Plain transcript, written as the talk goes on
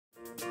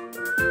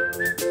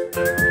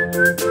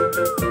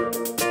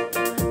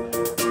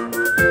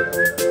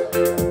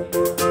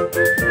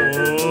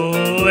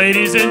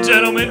Ladies and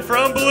gentlemen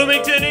from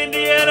Bloomington,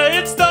 Indiana,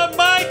 it's the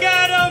Mike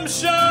Adams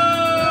Show!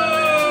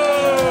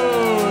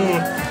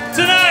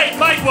 Tonight,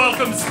 Mike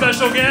welcomes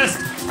special guest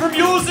from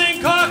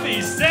Zing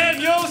Coffee,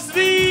 Samuel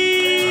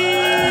Sveen!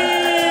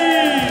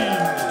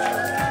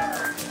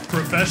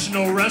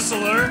 Professional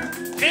wrestler,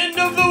 end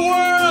of the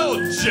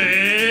world,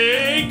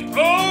 Jake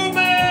Omen!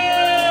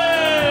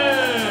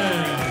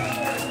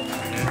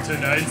 And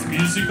tonight's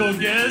musical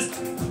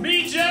guest,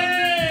 me,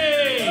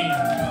 Jane!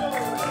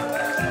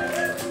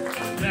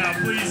 Now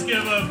please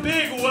give a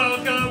big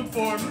welcome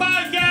for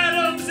Mike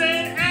Adams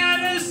and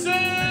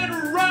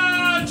Addison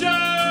Rogers!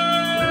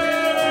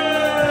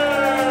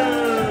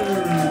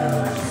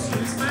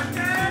 It's Mike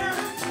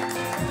Adams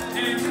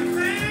and the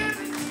friend.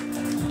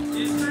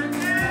 It's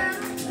Mike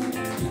Adams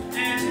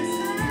and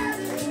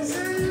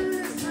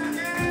it's Mike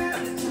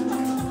Adams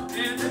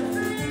and the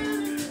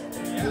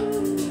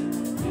friend.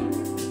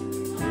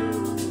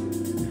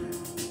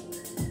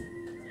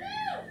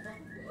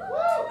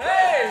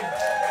 Hey!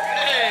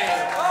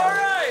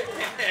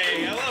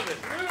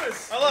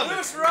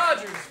 Lewis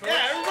Rogers, folks.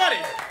 Yeah, everybody.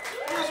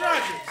 Lewis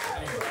Rogers.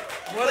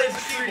 What a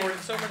keyboard.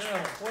 It's so much fun.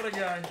 What a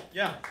guy.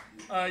 Yeah.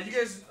 You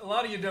guys, a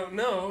lot of you don't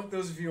know,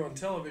 those of you on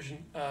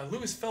television,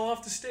 Lewis fell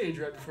off the stage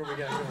right before we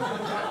got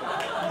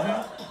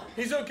going.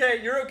 He's okay.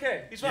 You're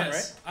okay. He's fine,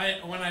 Yes.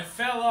 right? When I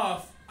fell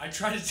off, I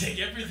tried to take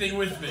everything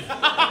with me.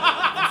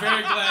 I'm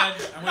very glad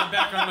I went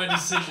back on my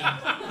decision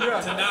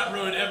to not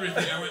ruin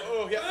everything. I went,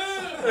 Oh, yeah.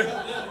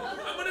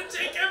 I'm going to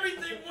take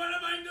everything. What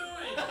am I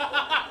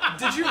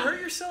doing? Did you hurt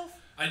yourself?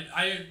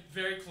 I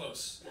very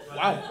close. But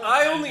Wow.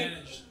 I only-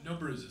 managed. No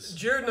bruises.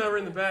 Jared and I were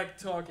in the back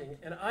talking,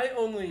 and I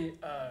only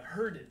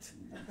heard it.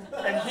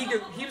 And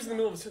he was in the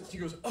middle of a sentence. He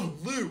goes, "Oh,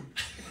 Lou,"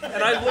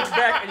 and I looked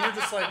back, and you're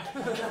just like,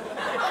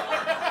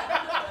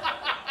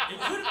 It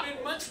could have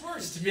been much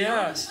worse, to be Yeah.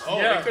 honest. Oh,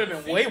 Yeah. it could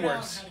have been way Figured out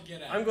worse. how to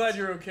get out. "I'm glad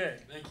you're okay."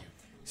 Thank you.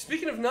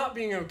 Speaking of not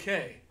being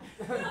okay,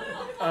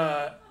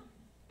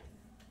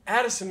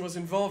 Addison was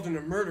involved in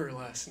a murder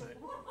last night.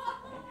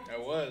 I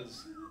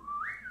was.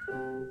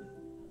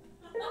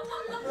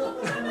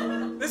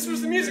 This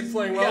was the music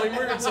playing while he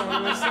murdered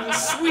someone. It was a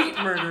sweet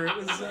murder. It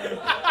was.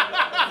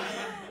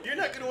 You're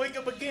not going to wake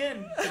up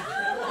again.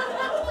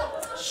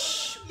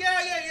 Shh.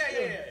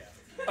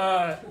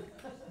 Yeah.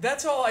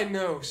 That's all I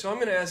know, so I'm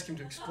going to ask him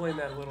to explain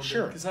that a little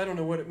Sure. bit, because I don't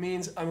know what it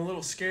means. I'm a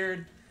little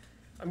scared.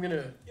 I'm going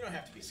to You don't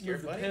have to be move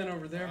scared, the buddy. pen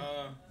over there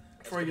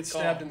before I get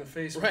call. stabbed in the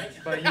face Right.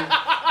 by you.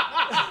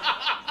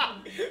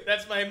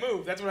 That's my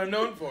move. That's what I'm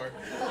known for.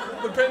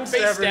 The pen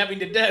Face stabber. stabbing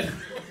to death.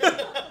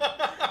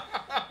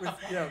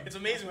 Yeah. It's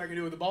amazing what I can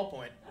do with a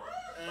ballpoint.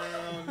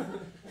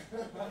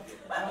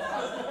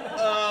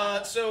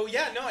 So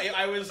yeah, no,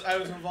 I was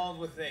involved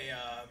with a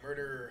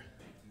murder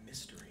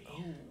mystery.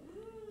 Oh.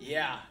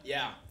 Yeah.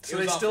 So It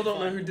they was still awfully don't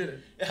know fun. who did it.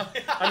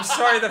 I'm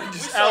sorry that I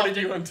just We solved outed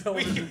you it. on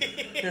television.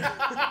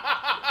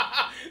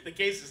 The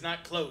case is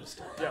not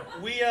closed. Yeah.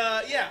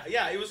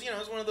 It was it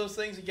was one of those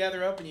things you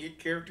gather up and you get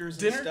characters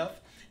Dinner? and stuff.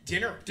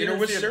 Dinner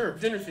was theater.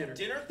 served. Dinner theater.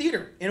 Dinner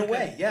theater in a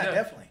way. Yeah,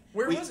 definitely.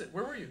 Where was it?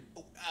 Where were you?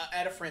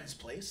 At a friend's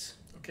place.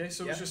 Okay,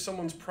 so it Yeah. was just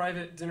someone's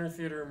private dinner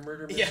theater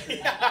murder Yeah.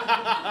 mystery.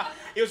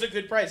 It was a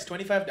good price,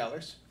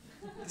 $25.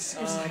 It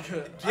seems like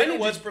a Dinner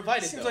was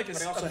provided. Seems though, like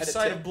but I also a had a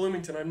side tip. of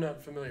Bloomington I'm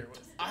not familiar with.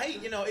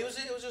 It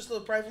was just a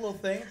little private little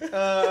thing.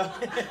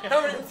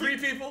 How many? 3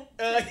 people?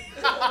 I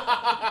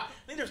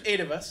think there's 8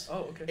 of us.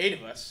 Oh, okay. 8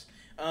 of us.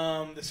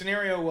 The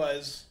scenario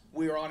was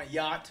we were on a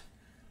yacht,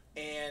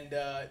 and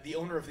the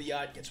owner of the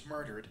yacht gets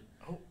murdered,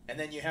 Oh. and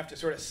then you have to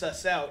sort of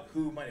suss out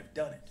who might have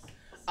done it.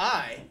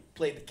 I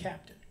played the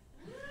captain.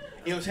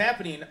 It was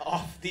happening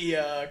off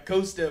the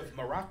coast of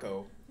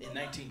Morocco in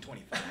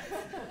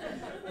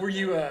 1925. Were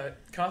you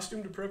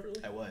costumed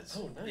appropriately? I was.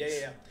 Oh,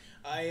 nice. Yeah.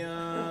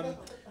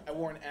 I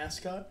wore an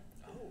ascot,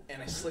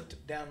 and I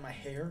slicked down my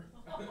hair.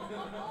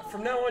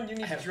 From now on, you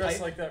need I to have dress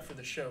pipe. like that for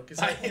the show, because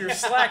you're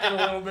slacking a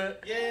little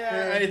bit.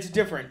 Yeah, it's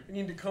different. You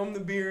need to comb the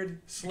beard,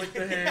 slick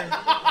the hair.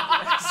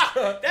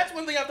 That's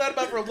one thing I've thought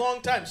about for a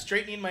long time,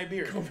 straightening my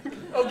beard.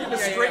 Oh, getting a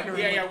straightener.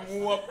 Yeah.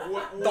 Whoop.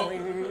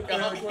 Doing.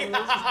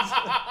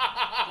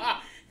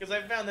 Because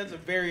I found that's a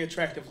very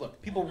attractive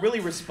look. People really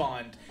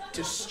respond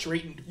to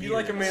straightened beards. You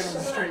like a man with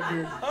a straight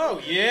beard.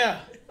 Oh,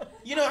 yeah.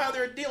 You know how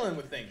they're dealing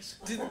with things.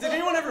 Did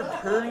anyone ever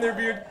perm their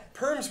beard?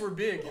 Perms were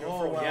big,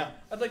 for a while. Yeah.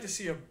 I'd like to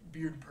see a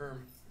beard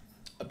perm.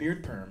 A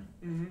beard perm.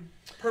 Mm-hmm.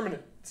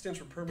 Permanent. It stands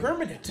for permanent.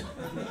 Permanent.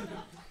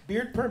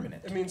 Beard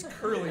permanent. It means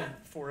curly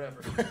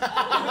forever.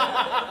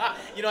 I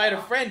had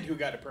a friend who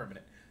got a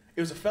permanent. It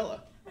was a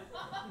fella.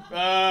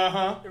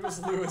 Uh-huh. It was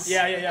Lewis.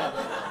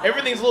 Yeah.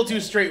 Everything's a little too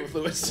straight with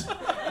Lewis.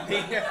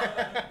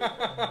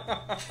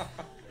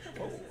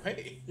 Oh,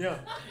 hey. Yeah.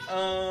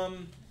 Are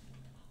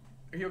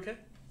you okay?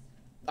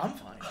 I'm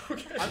fine.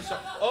 Okay. I'm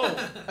sorry.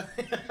 Oh.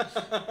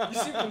 You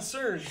seem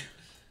concerned.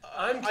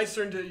 I'm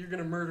concerned that you're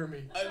going to murder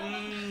me.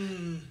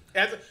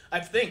 I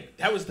think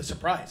that was the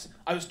surprise.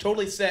 I was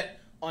totally set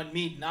on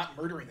me not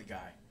murdering the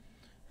guy.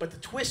 But the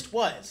twist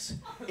was,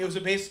 it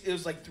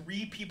was like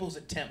 3 people's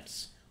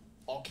attempts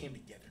all came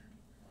together.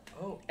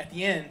 Oh. At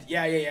the end,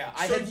 yeah.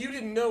 So you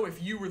didn't know if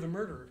you were the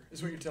murderer,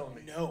 is what you're telling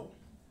me? No.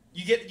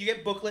 You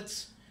get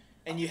booklets,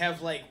 and you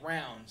have like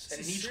rounds, and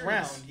in each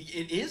round,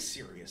 it is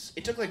serious.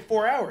 It took like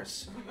 4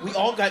 hours. We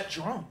all got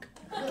drunk.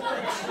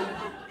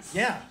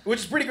 Yeah, which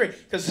is pretty great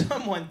because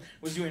someone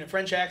was doing a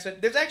French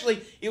accent. There's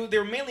actually they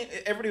were mainly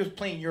everybody was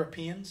playing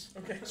Europeans.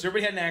 Okay. So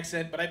everybody had an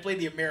accent, but I played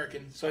the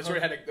American, so I sort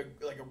of had a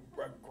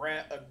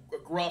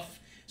gruff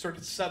sort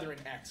of Southern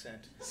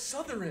accent.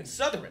 Southern.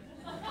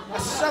 A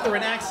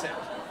Southern accent.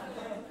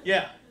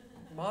 Yeah.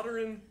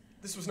 Modern.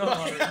 This was not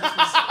modern. This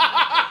was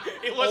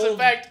it was in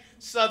fact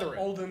Southern.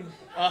 Olden.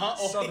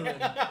 Southern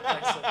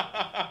accent.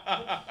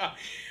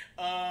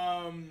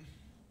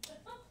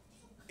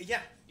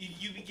 Yeah.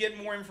 You get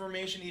more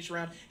information each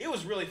round. It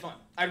was really fun.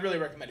 I'd really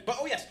recommend it. But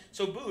yes,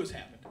 so booze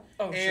happened.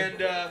 Oh, and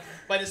sure.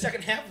 By the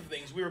second half of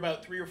things, we were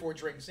about 3 or 4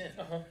 drinks in.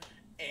 Uh-huh.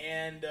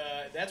 And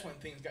that's when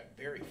things got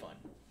very fun.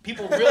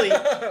 People really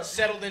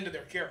settled into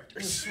their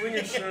characters. The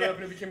swingers showed up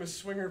and it became a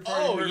swinger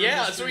party. Oh,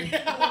 yeah.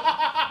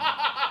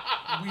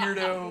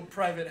 Weirdo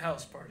private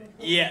house party.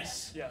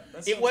 Yes. Yeah.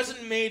 It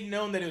wasn't made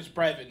known that it was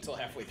private until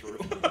halfway through.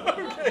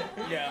 Okay.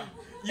 Yeah.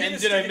 And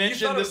did I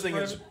mention this thing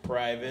is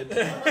private?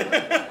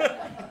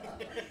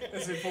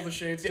 As they pull the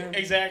shades down.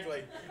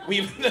 Exactly.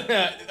 We've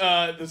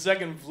the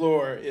second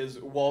floor is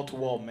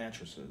wall-to-wall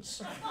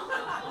mattresses.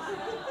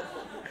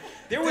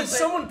 Did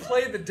someone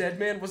play the dead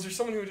man? Was there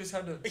someone who just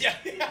had to? Yeah.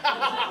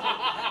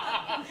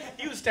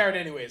 He was tired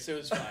anyway, so it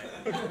was fine.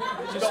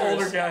 Just the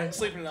older guy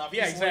sleeping it off.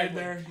 Yeah, just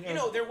exactly. There, yeah. You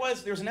know, there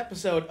was an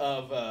episode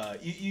of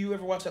you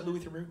ever watched that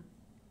Louis Theroux?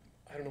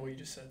 I don't know what you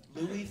just said.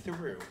 Louis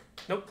Theroux.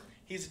 Nope.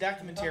 He's a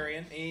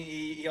documentarian.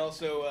 He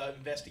also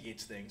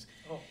investigates things.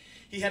 Oh.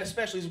 He had a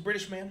special. He's a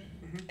British man,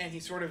 and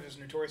he sort of is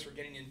notorious for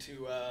getting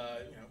into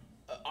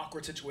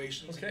awkward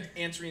situations, okay. and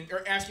answering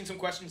or asking some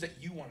questions that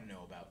you want to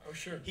know about. Oh,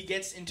 sure. He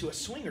gets into a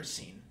swinger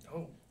scene.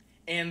 Oh.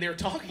 And they're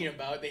talking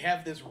about they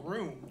have this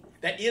room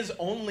that is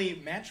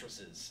only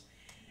mattresses,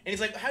 and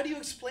he's like, "How do you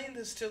explain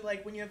this to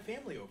like when you have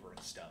family over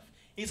and stuff?"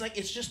 He's like,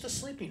 "It's just a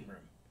sleeping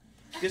room.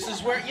 This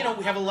is where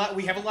we have a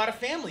lot of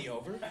family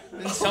over,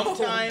 and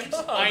sometimes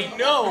I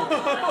know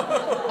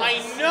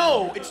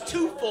it's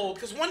twofold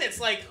because one,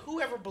 it's like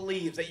whoever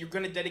believes that you're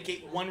going to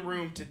dedicate one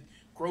room to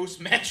gross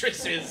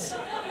mattresses,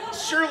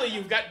 surely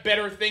you've got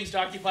better things to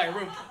occupy a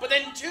room. But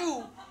then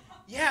two,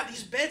 yeah,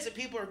 these beds that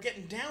people are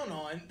getting down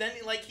on, then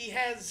like he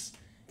has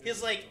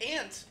his like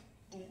aunt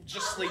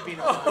just sleeping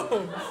on.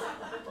 Oh.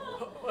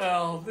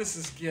 Well, this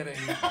is getting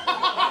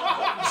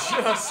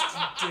just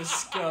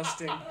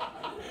disgusting.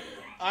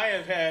 I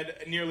have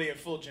had nearly a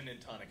full gin and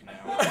tonic now.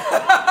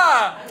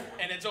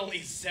 And it's only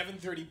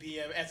 7:30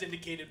 p.m. as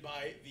indicated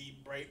by the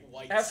bright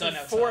white sun outside.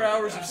 After 4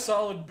 hours of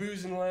solid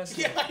boozing last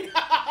night.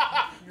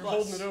 You're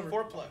holding it over.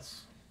 4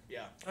 plus.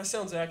 Yeah. That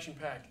sounds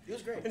action-packed. It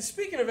was great. And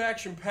speaking of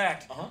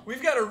action-packed,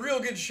 we've got a real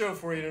good show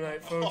for you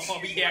tonight, folks.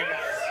 Oh, yeah, guys.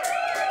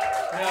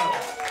 Yeah.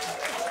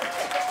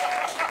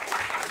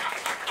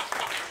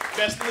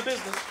 Best in the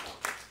business.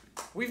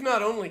 We've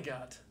not only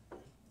got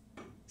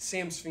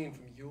Sam Sveen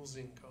from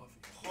Zing Coffee.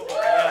 Oh,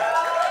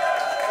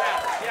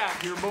 yeah.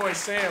 Your boy,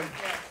 Sam. Yeah,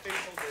 big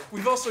holder.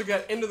 We've also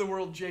got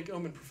end-of-the-world Jake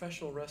Omen,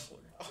 professional wrestler.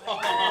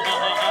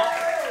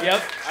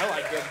 Yep, I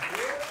like him.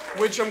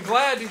 Which I'm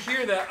glad to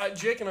hear that.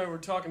 Jake and I were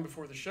talking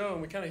before the show,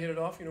 and we kind of hit it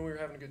off. You know, we were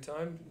having a good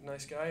time.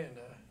 Nice guy, and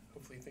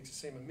hopefully he thinks the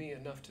same of me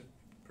enough to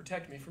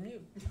protect me from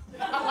you.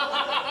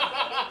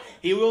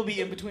 He will be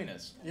in between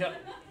us. Yeah.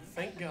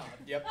 Thank God.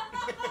 Yep.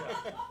 Yeah.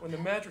 When the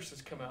mattresses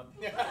come out,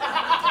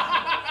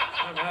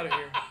 I'm out of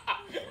here.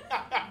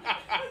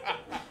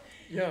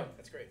 Yeah.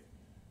 That's great.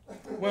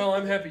 Well,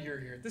 I'm happy you're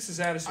here. This is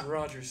Addison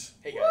Rogers.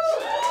 Hey, guys.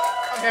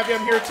 I'm happy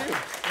I'm here, too.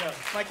 Yeah.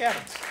 Mike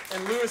Adams.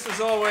 And Lewis,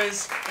 as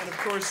always, and of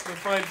course, the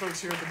fine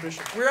folks here at the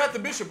Bishop. We're at the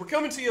Bishop. We're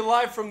coming to you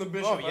live from the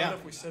Bishop. Oh, yeah. I don't know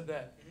if we said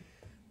that.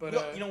 But,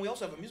 we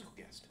also have a musical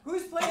guest.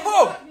 Who's playing?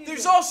 Oh,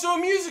 there's also a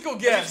musical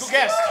guest.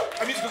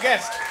 A musical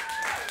guest.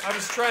 I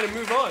was trying to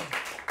move on.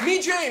 Me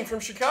Jane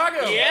from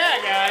Chicago. Yeah,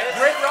 guys.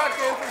 Great rock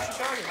band from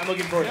Chicago. I'm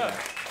looking forward to that.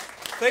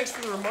 Thanks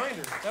for the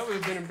reminder. That would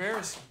have been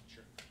embarrassing.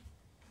 Sure.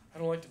 I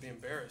don't like to be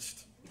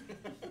embarrassed.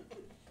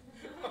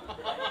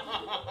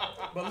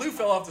 But Lou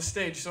fell off the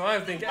stage, so I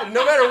think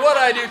no matter what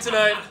I do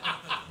tonight,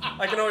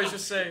 I can always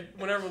just say,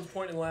 when everyone's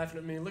pointing and laughing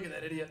at me, look at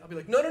that idiot, I'll be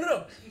like,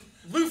 no.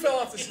 Lou fell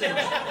off the stage.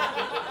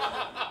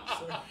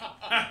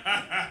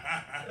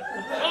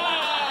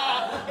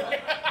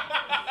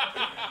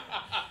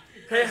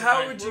 Hey,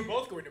 how would you... We're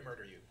both going to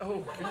murder you.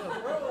 Oh,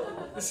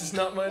 God. This is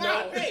not my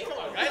night. Hey, come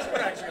on, guys. We're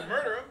not actually going to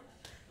murder him.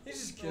 He's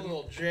just A kidding.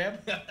 little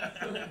jab.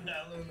 A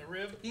little in the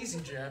rib. Easy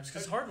jabs,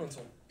 because hard ones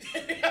will.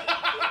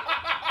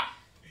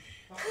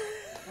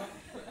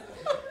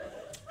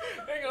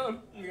 Hang on.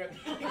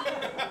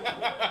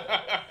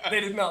 They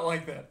did not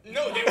like that.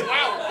 No,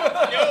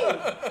 wow. No.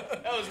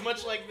 That was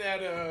much like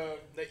that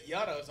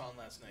yacht I was on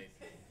last night.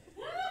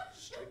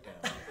 Straight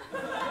down.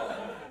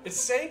 It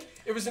sank.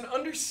 It was an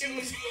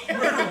undersea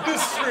murder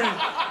mystery.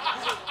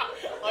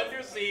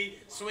 Undersea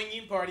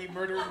swinging party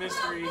murder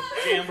mystery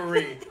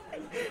jamboree.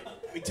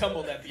 We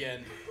tumbled at the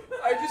end.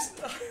 I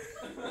just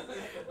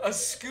a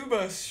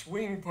scuba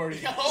swing party.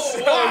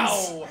 Oh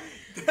wow!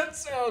 That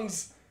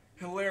sounds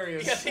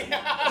hilarious.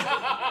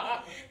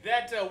 That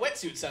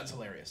wetsuit sounds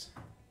hilarious.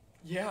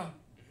 Yeah.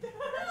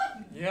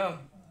 Yeah.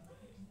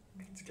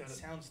 It's got It it.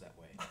 sounds that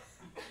way.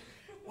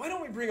 Why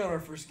don't we bring on our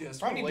first guest?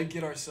 Probably. We need to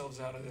get ourselves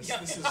out of this. Yeah.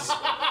 This is.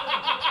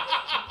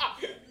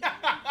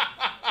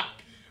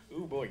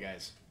 Ooh boy,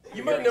 guys.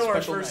 You We might got a know our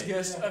special first night.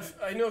 guest.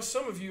 I know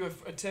some of you have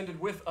attended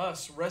with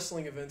us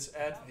wrestling events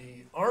at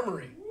the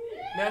Armory,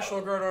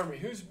 National Guard Armory.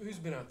 Who's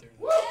been out there?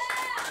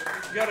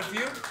 You got a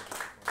few?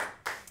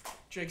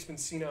 Jake's been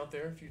seen out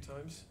there a few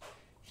times.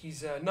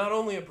 He's not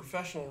only a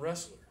professional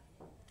wrestler,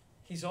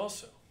 he's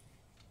also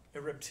a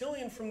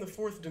reptilian from the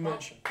fourth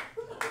dimension.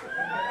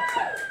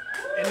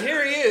 And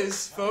here he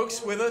is,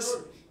 folks, with us.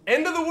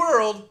 End of the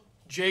world,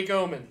 Jake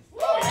Omen.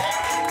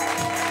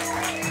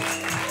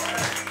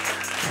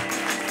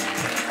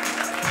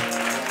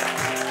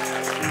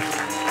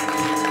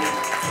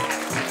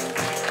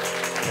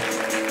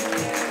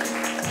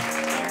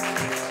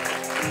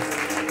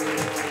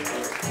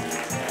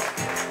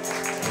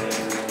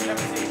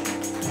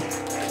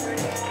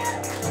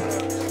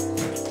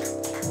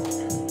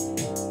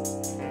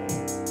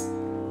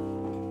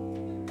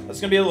 I was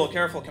going to be a little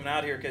careful coming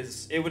out here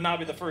because it would not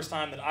be the first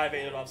time that I've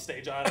ate it off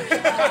stage either.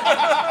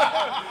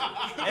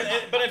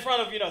 But in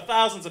front of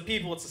thousands of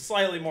people, it's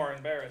slightly more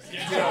embarrassing.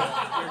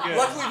 Yeah. You're good.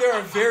 Luckily, there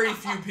are very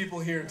few people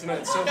here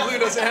tonight, so Blue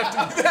doesn't have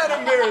to be that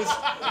embarrassed.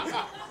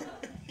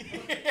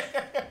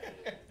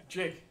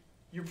 Jake,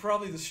 you're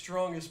probably the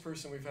strongest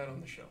person we've had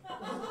on the show.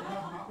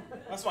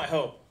 That's my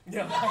hope.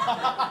 Yeah,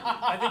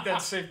 I think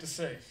that's safe to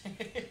say.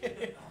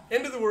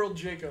 End of the world,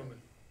 Jake Omen.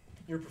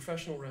 You're a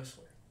professional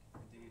wrestler.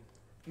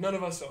 None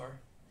of us are.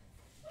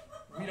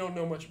 We don't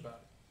know much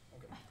about it.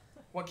 Okay.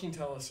 What can you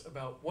tell us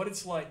about what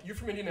it's like? You're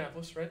from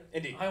Indianapolis, right?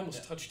 Indeed. I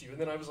almost touched you, and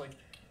then I was like,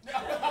 which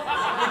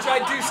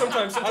I do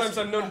sometimes. Sometimes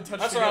I'm known to touch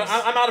That's you all right.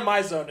 guys. I'm out of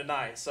my zone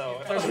tonight, so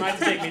if there's a night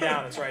to take me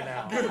down, it's right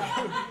now.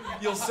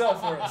 You'll sell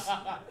for us.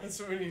 That's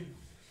what we need.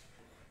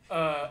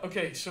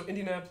 Okay, so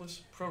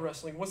Indianapolis, pro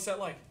wrestling. What's that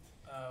like?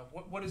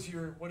 What does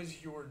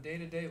your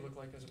day-to-day look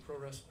like as a pro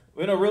wrestler?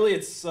 Well, really,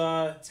 it's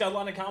got a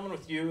lot in common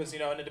with you as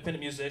an independent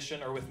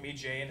musician, or with me,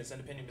 Jane, as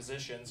independent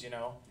musicians.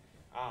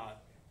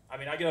 I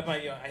mean, I get up, I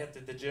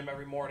hit the gym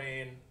every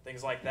morning,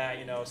 things like that.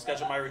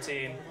 Schedule my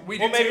routine. We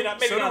well, do maybe too. not.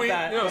 Maybe so not do we.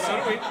 that. No,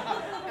 so do we.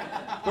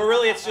 But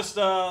really, it's just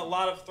a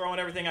lot of throwing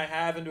everything I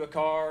have into a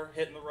car,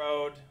 hitting the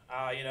road.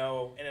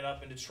 Ended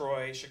up in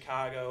Detroit,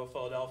 Chicago,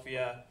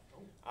 Philadelphia.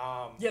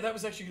 Yeah, that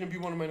was actually going to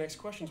be one of my next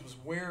questions. Was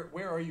where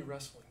are you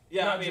wrestling?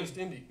 Yeah, Not just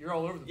indie. You're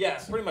all over the Yeah,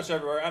 place. pretty much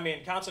everywhere. I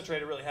mean,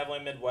 concentrated really heavily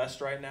in Midwest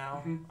right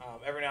now.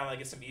 Every now and then I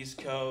get some East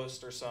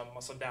Coast or some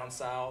down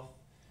south.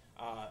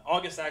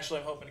 August, actually,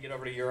 I'm hoping to get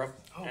over to Europe.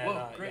 Oh, and,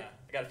 whoa, great. Yeah,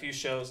 I got a few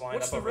shows lined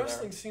What's up the over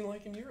wrestling scene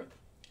like in Europe?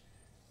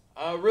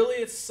 there. Really,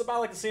 it's about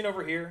like the scene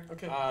over here.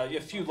 Okay. You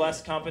have a few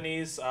less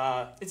companies.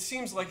 It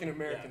seems like an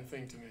American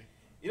thing to me.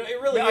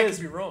 It really I is.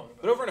 could be wrong.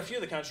 But over in a few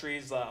of the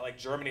countries, like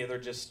Germany, they're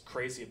just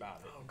crazy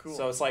about it. Oh, cool.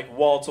 So it's like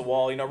wall to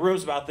wall.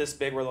 Rooms about this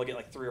big where they'll get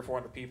like 300 or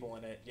 400 people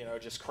in it.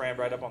 Just crammed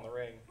right up on the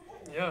ring.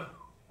 Yeah,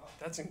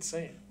 that's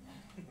insane.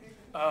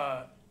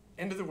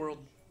 End of the world.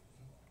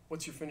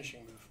 What's your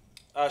finishing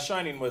move?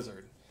 Shining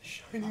Wizard.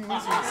 Shining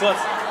Wizard. So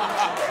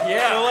let's,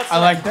 Yeah. let's I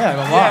like that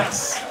a lot.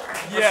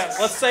 Yes.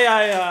 Let's say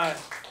I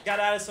got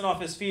Addison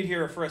off his feet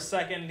here for a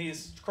second.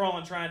 He's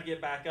crawling, trying to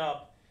get back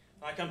up.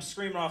 I come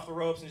screaming off the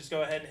ropes and just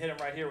go ahead and hit him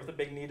right here with a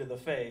big knee to the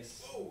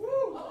face.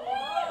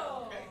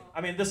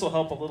 I mean, this will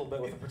help a little bit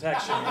with the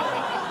protection.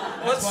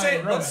 Let's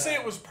say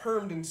it was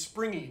permed and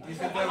springy. Do you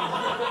think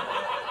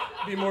that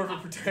would be more of a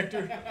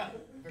protector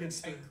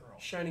against the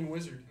Shining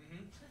Wizard?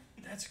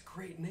 That's a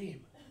great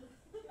name.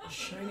 The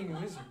Shining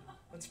Wizard.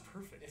 That's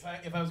perfect.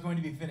 If I was going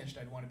to be finished,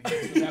 I'd want to be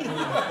finished with that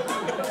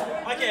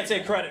move. I can't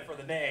take credit for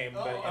the name,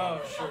 but Oh,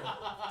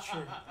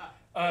 sure.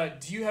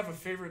 Do you have a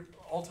favorite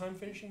all-time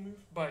finishing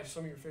move by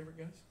some of your favorite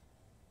guys?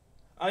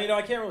 I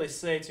can't really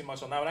say too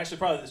much on that one. Actually,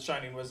 probably the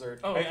Shining Wizard.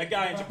 Oh, okay. A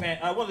guy in Japan,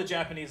 one of the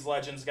Japanese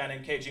legends, a guy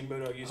named Keiji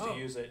Muto, used to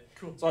use it.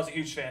 Cool. So I was a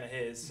huge fan of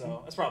his.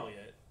 So that's probably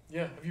it.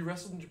 Yeah. Have you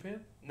wrestled in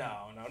Japan?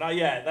 No, not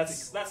yet.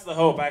 That's the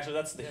hope. Actually,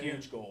 that's the Yeah,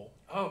 huge goal.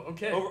 Oh,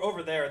 okay.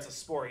 Over there, it's a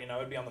sport.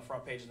 It'd be on the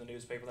front page of the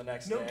newspaper the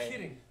next No day.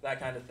 kidding. That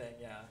kind of thing.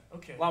 Yeah.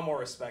 Okay. A lot more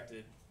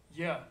respected.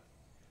 Yeah.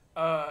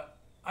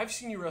 I've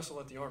seen you wrestle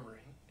at the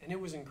Armory, and it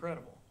was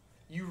incredible.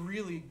 You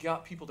really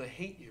got people to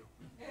hate you.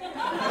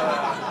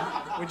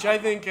 Which I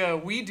think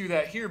we do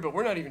that here, but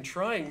we're not even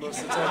trying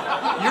most of the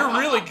time. You're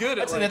really good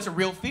at That's a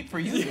real feat for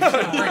you.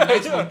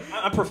 Yeah.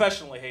 I'm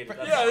professionally hated.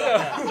 That's,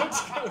 Yeah.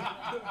 That's good.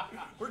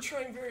 We're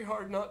trying very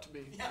hard not to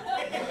be.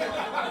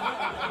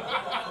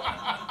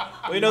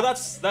 Well,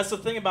 that's the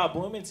thing about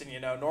Bloomington.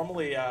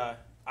 Normally I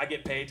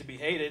get paid to be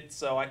hated,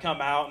 so I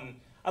come out and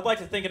I'd like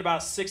to think in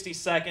about 60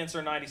 seconds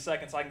or 90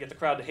 seconds I can get the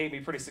crowd to hate me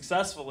pretty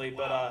successfully.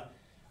 But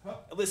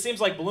it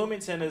seems like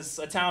Bloomington is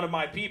a town of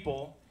my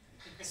people.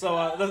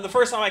 So the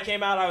first time I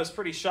came out, I was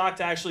pretty shocked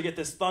to actually get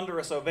this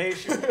thunderous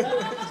ovation.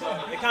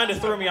 It kind of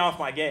threw me off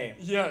my game.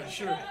 Yeah,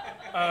 sure.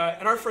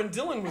 And our friend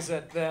Dylan was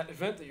at that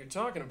event that you're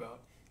talking about,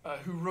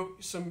 who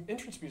wrote some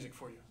entrance music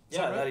for you. Is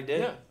Yeah, right? that he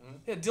did. Yeah. Mm-hmm.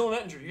 Yeah, Dylan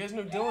Ettinger. You guys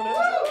know Dylan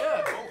Ettinger?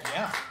 Yeah. Oh,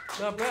 yeah.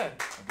 Not bad.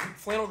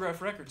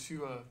 Flannelgraph Records,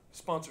 who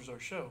sponsors our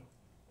show.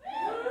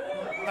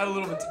 Had a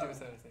little bit to do with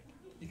that, I think.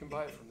 You can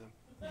buy it from them.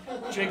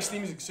 Jake's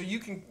theme music. So you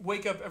can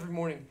wake up every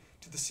morning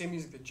to the same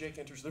music that Jake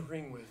enters the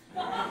ring with.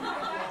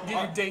 Get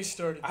your day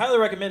started. I highly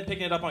recommend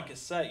picking it up on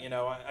cassette. You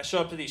know, I show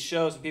up to these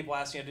shows and people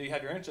ask me, do you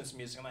have your entrance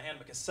music? And I hand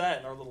them a cassette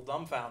and they're a little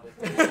dumbfounded.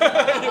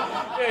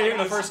 Yeah, You're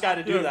the first guy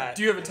to do that.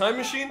 Do you have a time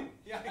machine?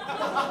 Yeah.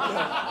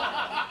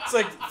 It's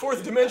like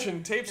fourth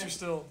dimension. Tapes are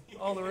still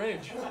all the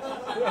rage.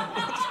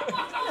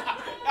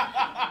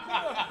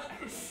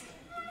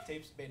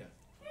 Tapes beta.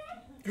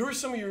 Who are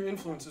some of your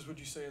influences, would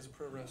you say, as a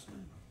pro wrestler?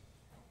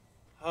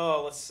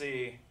 Oh, let's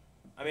see.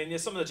 I mean,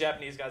 some of the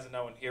Japanese guys that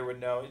no one here would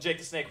know. Jake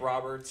the Snake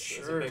Roberts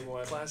is a big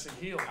one. Classic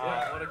heel.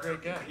 Yeah, what a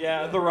great guy.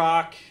 Yeah, The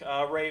Rock,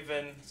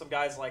 Raven, some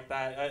guys like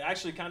that.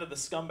 Actually, kind of the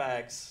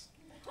scumbags,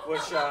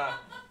 which a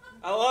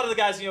lot of the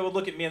guys, would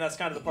look at me, and that's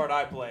kind of the part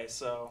I play.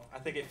 So I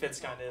think it fits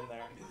kind of in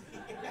there.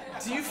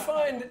 Do you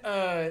find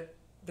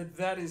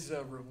that is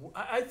I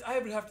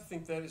would have to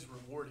think that is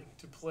rewarding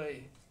to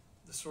play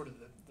the sort of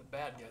the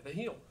bad guy, the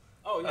heel.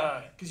 Oh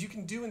yeah. Because you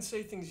can do and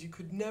say things you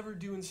could never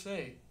do and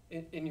say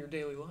in your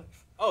daily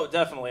life. Oh,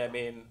 definitely. I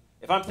mean,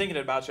 if I'm thinking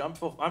about you,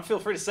 I'm feel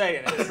free to say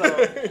it. So.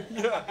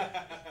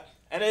 Yeah.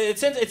 And it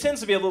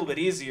tends to be a little bit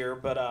easier,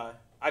 but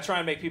I try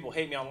and make people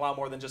hate me on a lot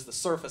more than just the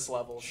surface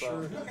level. So.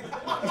 Sure.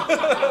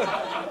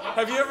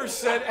 Have you ever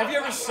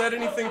said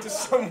anything to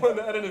someone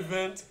at an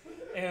event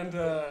and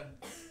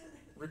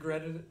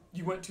regretted it?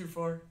 You went too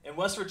far? In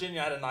West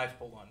Virginia, I had a knife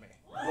pulled on me.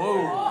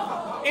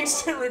 Whoa!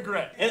 Instant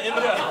regret. In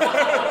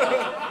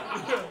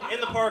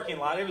the parking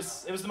lot. It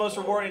was the most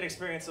rewarding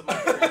experience of my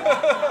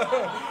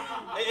career.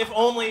 If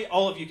only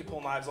all of you could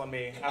pull knives on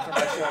me after my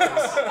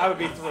shows, I would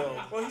be thrilled.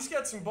 Well, he's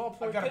got some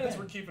ballpoint pens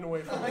we're keeping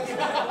away from him.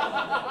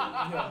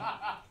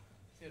 Yeah.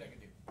 See what I can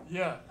do.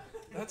 Yeah,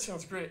 that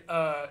sounds great.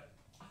 That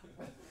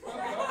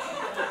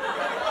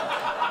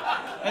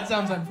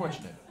sounds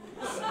unfortunate.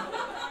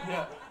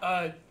 Yeah.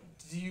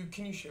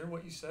 Can you share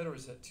what you said, or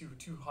is that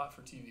too hot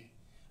for TV?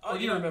 Oh, or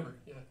do you remember?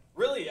 Yeah.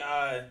 Really,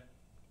 I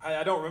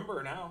don't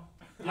remember now.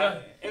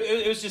 Yeah.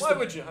 It was just. Why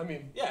would you? I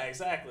mean. Yeah,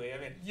 exactly. I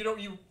mean.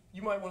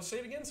 You might want to say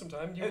it again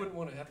sometime. You wouldn't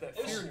want to have that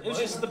fear in your mind. It was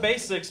just the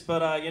basics, but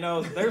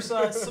there's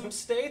some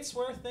states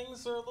where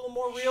things are a little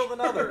more real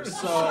than others.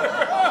 So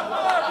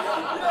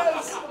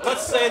Yes.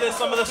 let's say that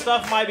some of the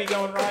stuff might be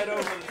going right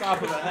over the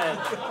top of the head.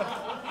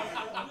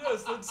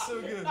 Yes, that's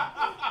so good.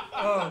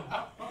 Oh,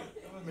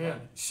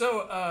 man.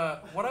 So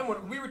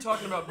we were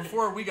talking about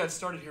before we got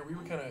started here. We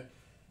were kind of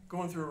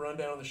going through a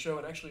rundown on the show,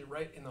 and actually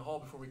right in the hall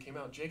before we came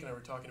out, Jake and I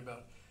were talking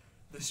about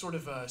the sort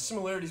of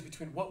similarities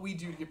between what we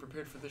do to get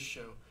prepared for this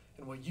show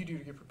and what you do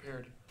to get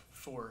prepared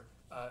for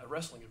a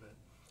wrestling event.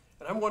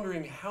 And I'm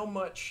wondering how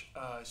much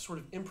sort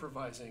of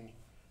improvising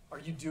are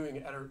you doing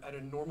at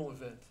a normal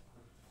event?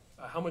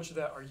 How much of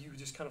that are you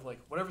just kind of like,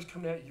 whatever's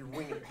coming at you, you're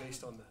winging it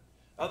based on that?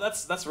 Oh,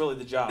 that's really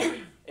the job.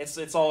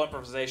 It's all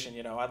improvisation,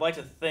 I'd like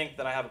to think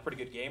that I have a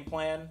pretty good game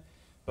plan,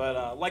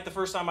 but like the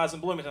first time I was in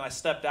Bloomington, I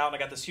stepped out and I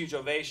got this huge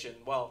ovation.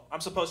 Well, I'm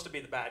supposed to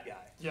be the bad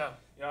guy. Yeah.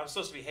 I'm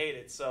supposed to be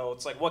hated, so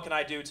it's like, what can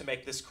I do to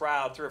make this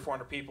crowd, 300 or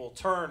 400 people,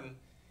 turn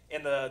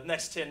in the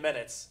next 10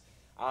 minutes?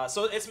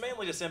 So it's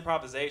mainly just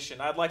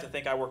improvisation. I'd like to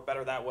think I work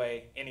better that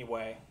way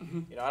anyway.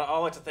 Mm-hmm. I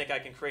like to think I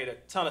can create a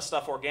ton of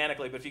stuff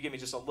organically, but if you give me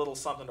just a little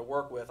something to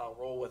work with, I'll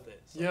roll with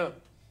it. So. Yeah.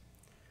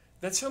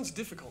 That sounds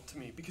difficult to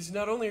me, because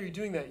not only are you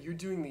doing that, you're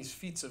doing these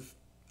feats of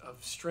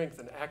strength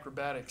and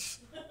acrobatics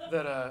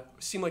that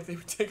seem like they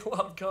would take a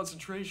lot of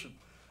concentration.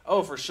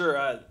 Oh, for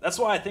sure. That's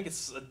why I think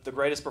it's the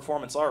greatest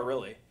performance art,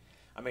 really.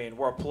 I mean,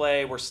 we're a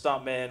play, we're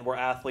stuntmen, we're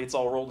athletes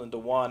all rolled into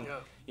one.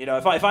 Yeah.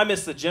 If I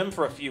miss the gym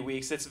for a few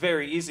weeks, it's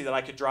very easy that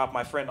I could drop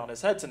my friend on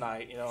his head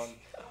tonight, and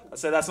I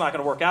say that's not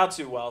going to work out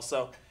too well.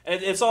 So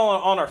it's all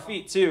on our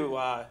feet, too.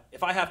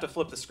 If I have to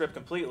flip the script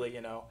completely,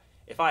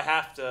 if I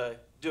have to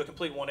do a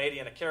complete 180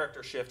 and a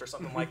character shift or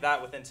something like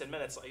that within 10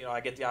 minutes, I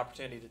get the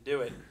opportunity to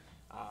do it.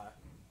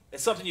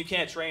 It's something you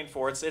can't train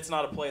for. It's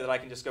not a play that I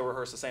can just go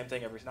rehearse the same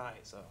thing every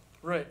night. So.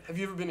 Right. Have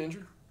you ever been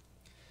injured?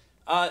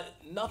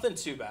 Nothing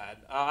too bad.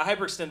 I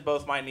hyperextended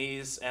both my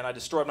knees and I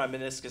destroyed my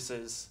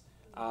meniscuses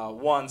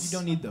once. You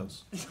don't need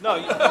those. No,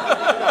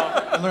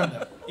 I learned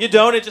that. you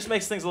don't. It just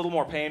makes things a little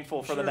more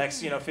painful for the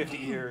next 50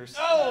 years.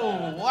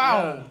 Oh,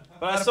 wow.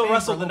 But I still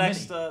wrestled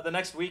the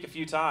next week a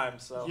few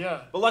times. So.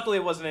 Yeah. But luckily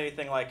it wasn't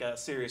anything like a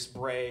serious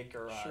break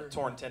or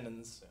torn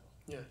tendons.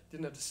 Yeah,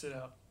 didn't have to sit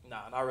out. No,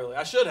 not really.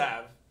 I should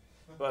have.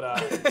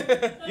 But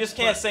you just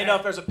can't say no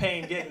if there's a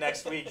paying gig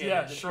next week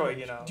in Detroit,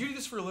 Do you do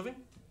this for a living?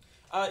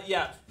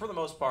 Yeah, for the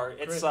most part.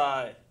 It's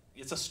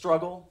it's a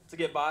struggle to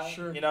get by.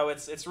 Sure. You know,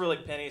 it's really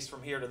pennies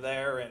from here to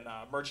there, and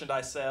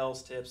merchandise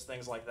sales, tips,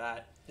 things like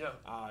that. Yeah.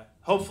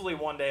 Hopefully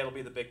one day it'll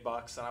be the big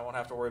bucks, and I won't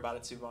have to worry about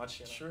it too much.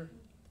 You know? Sure.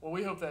 Well,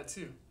 we hope that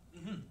too.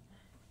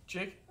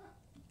 Jake,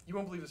 you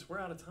won't believe this. We're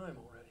out of time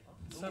already.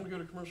 It's time to go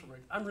to commercial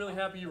break. I'm really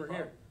happy you were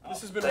here.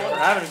 This has been Thanks for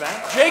wonderful. having me,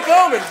 man. Jake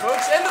Omen,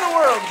 folks. End of the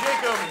world,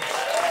 Jake Omen.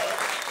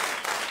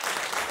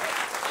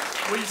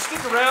 Will you stick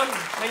around and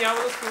hang out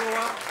with us for a little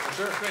while?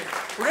 Sure. Great.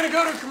 We're going to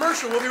go to a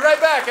commercial. We'll be right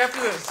back after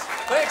this.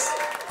 Thanks.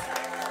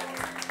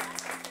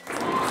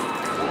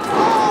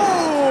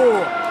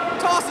 Oh!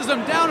 Tosses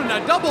him down in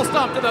a double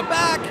stomp to the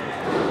back.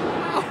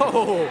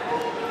 Oh!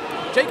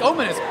 Jake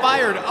Omen is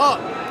fired up.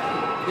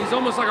 He's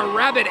almost like a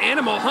rabid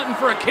animal hunting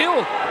for a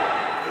kill.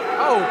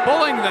 Oh,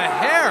 pulling the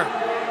hair.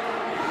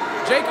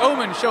 Jake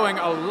Omen showing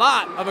a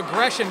lot of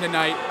aggression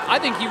tonight. I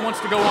think he wants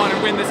to go on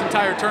and win this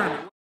entire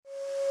tournament.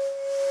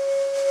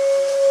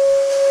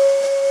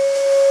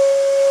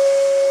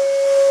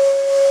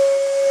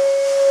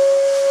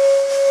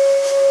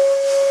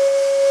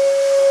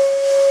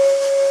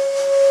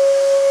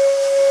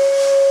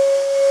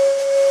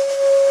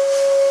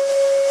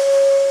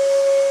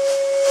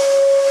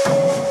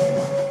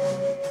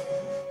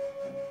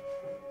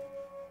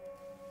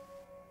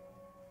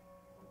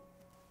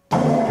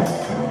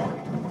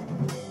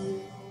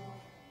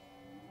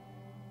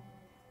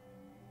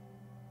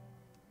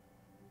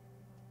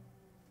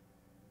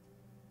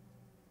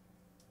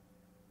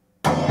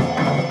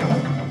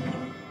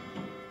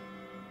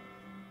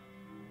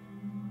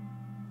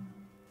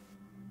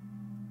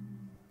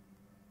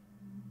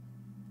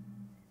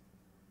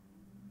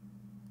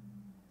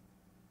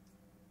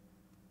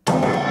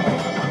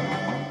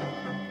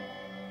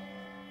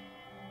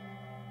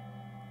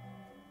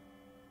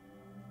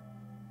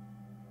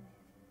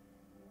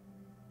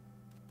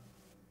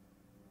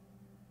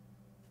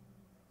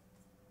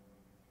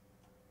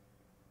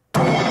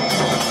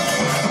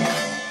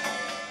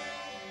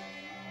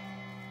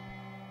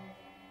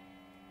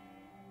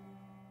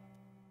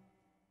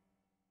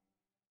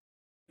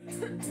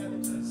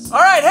 All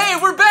right, hey,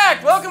 we're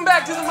back. Welcome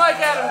back to the Mike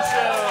Adams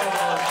Show.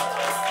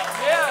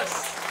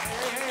 Yes.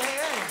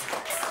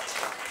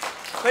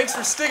 Thanks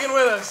for sticking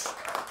with us.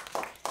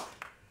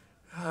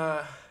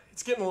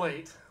 It's getting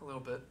late a little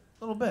bit.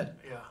 A little bit.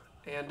 Yeah,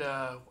 and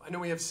I know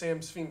we have Sam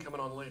Sveen coming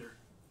on later.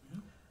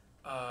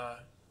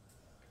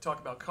 Talk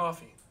about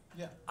coffee.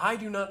 Yeah. I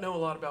do not know a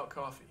lot about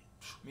coffee.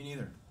 Me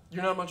neither.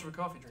 You're not much of a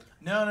coffee drinker.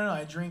 No.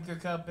 I drink a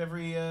cup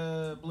every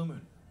blue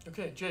moon.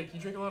 Okay, Jake, you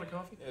drink a lot of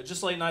coffee? Yeah,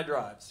 just late night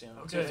drives. You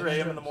know, Okay. 2 or 3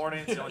 a.m. in the morning.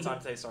 It's the only time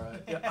it tastes all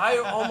right. Yeah, I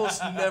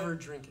almost never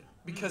drink it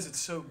because it's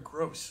so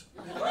gross.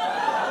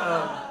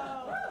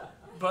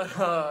 But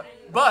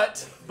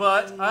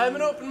I'm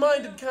an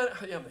open-minded kind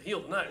of. Yeah, I'm the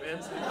heel tonight, man.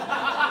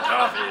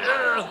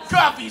 Coffee,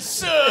 Coffee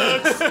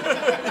sucks.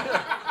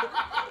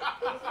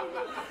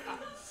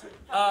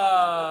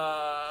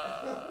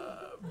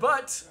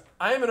 but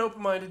I am an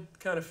open-minded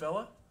kind of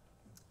fella.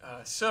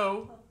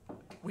 So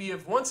we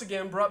have once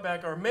again brought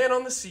back our man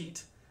on the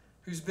seat,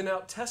 who's been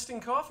out testing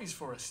coffees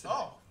for us today.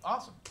 Oh,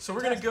 awesome. So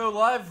we're going to go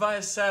live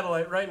via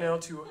satellite right now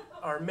to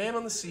our man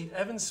on the seat,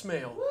 Evan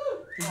Smail.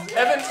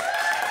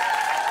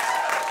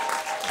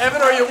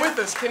 Evan, are you with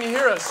us? Can you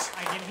hear us?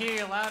 I can hear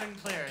you loud and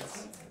clear.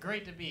 It's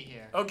great to be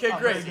here. Okay, Oh,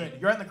 great. very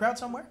good. You're out in the crowd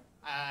somewhere?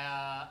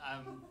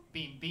 I'm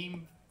being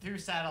beamed through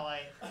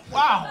satellite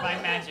Wow. by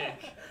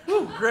magic.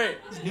 Great.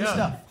 New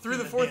stuff. Through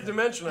the fourth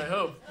dimension, I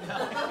hope.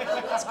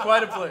 It's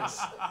quite a place.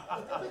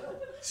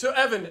 So,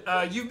 Evan,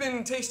 you've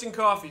been tasting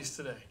coffees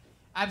today.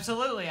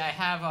 Absolutely. I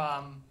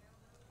have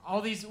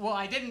all these. Well,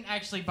 I didn't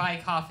actually buy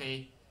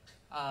coffee.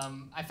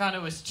 I found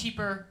it was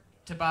cheaper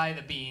to buy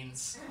the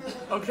beans,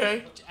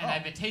 Okay. and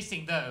I've been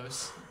tasting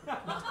those. And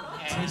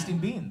Tasting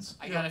beans.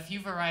 I got a few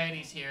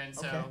varieties here, and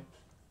so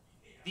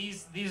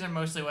Okay. these are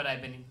mostly what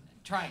I've been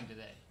trying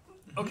today.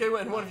 Okay,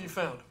 and what have you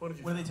found? What have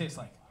you What do found? they taste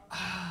like?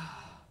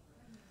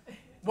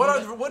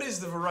 What is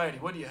the variety?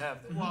 What do you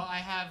have there? Well, I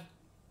have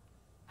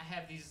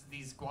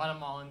these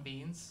Guatemalan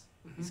beans,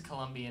 these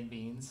Colombian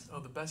beans. Oh,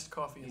 the best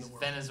coffee in These the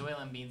world.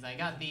 Venezuelan beans. I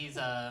got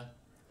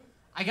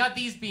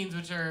these beans,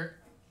 which are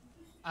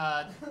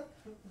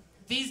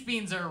these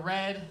beans are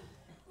red,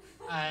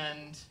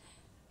 and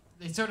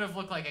they sort of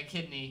look like a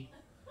kidney.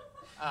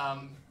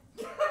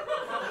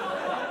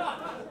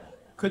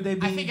 Could they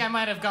be? I think I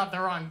might have got the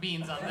wrong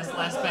beans on this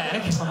last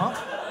bag.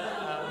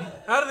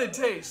 How do they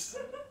taste?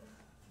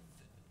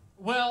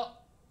 Well,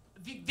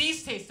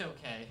 these taste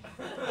okay,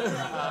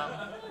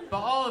 but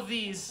all of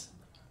these,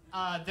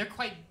 they're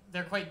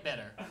quite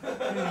bitter.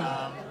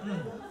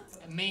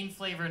 Main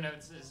flavor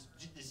notes is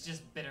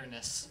just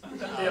bitterness.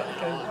 Yeah,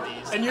 All of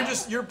these. And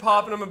you're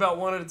popping them about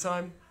one at a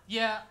time?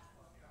 Yeah,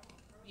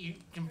 you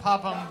can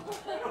pop them.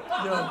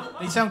 No.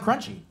 They sound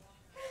crunchy.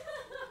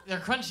 They're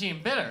crunchy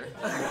and bitter.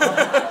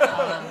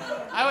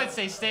 I would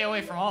say stay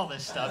away from all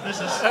this stuff. This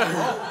is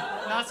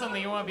not something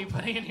you want to be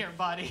putting in your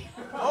body.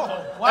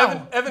 Oh,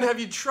 wow. Evan, have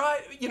you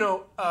tried,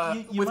 You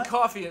with might-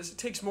 coffee, it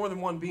takes more than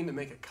one bean to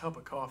make a cup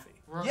of coffee.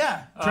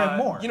 Yeah, try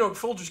more. You know,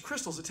 Folgers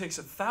Crystals, it takes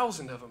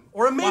 1,000 of them,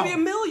 or maybe Wow.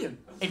 1,000,000.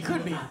 It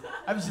could be. I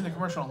haven't seen the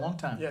commercial in a long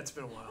time. Yeah, it's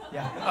been a while.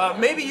 Yeah.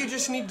 Maybe you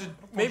just need to.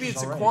 Maybe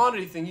it's a already.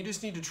 quantity thing. You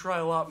just need to try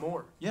a lot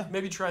more. Yeah.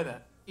 Maybe try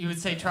that. You would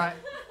say try.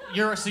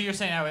 So you're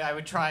saying I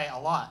would try a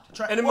lot.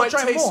 Try, And it well, might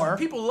try taste. more.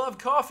 People love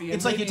coffee. And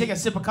It's like you maybe- take a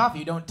sip of coffee.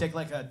 You don't take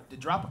like a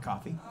drop of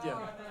coffee. Yeah.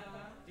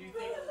 Do you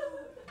think?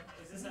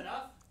 Is this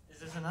enough? Is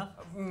this enough?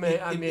 I mean,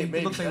 it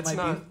maybe looks like it that's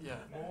might not. be. Yeah.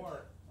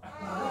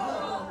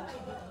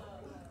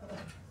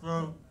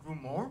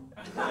 More?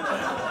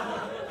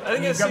 I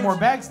think You've it got seems- more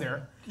bags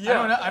there.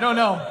 Yeah. I don't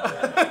know.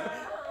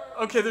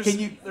 Okay,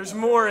 there's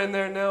more in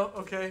there now.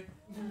 Okay.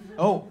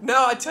 Oh.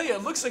 Now I tell you,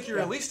 it looks like you're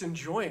at least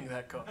enjoying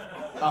that coffee.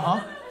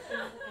 Uh-huh.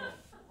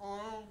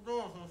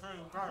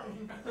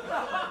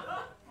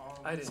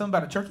 I didn't. Something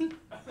about a turkey?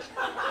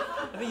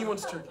 I think he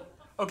wants turkey.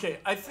 Okay,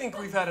 I think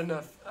we've had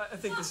enough. I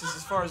think this is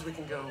as far as we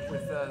can go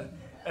with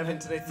Evan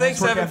today.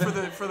 Thanks, work, Evan,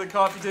 Evan. for the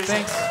coffee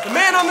tasting. Thanks. The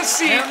man on the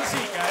seat, Man on the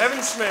seat, guys. Evan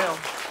Smail.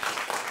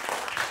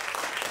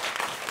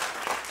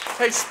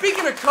 Hey,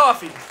 speaking of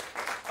coffee,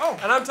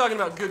 and I'm talking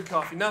about good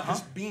coffee, not this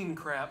bean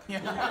crap.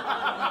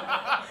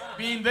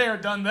 Being there,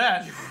 done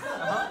that.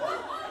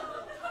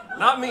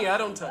 Not me, I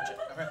don't touch it.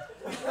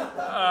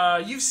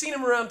 You've seen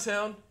him around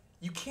town.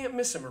 You can't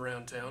miss him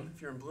around town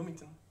if you're in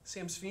Bloomington.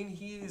 Sam Sveen,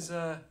 he is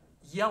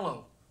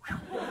yellow.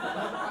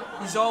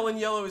 He's all in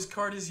yellow, his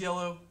card is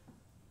yellow.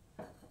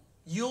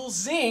 You'll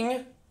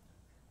Zing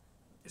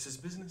is his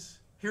business.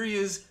 Here he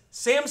is,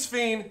 Sam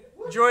Sveen,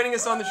 joining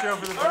us on the show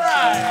for the first time.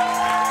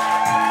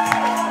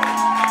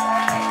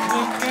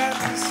 Look at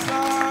the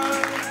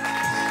stars,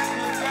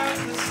 look at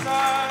the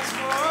stars,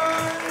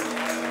 boy,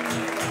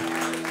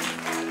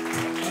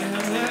 and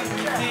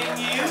everything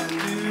you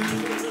do,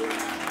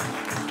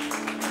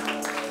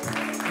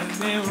 and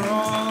they were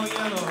all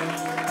yellow.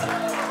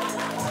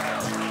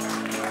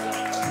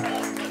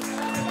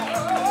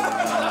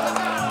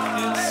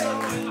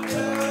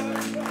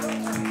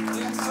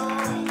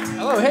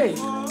 Hello, hey.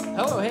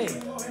 Hello, hey.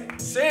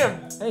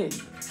 Sam. Hey.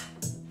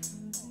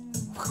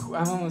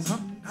 I'm almost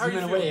How are you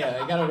zooming away.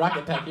 I got a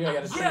rocket pack here. I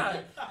got to turn Yeah.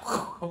 it.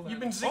 Hold on. You've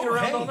been zinging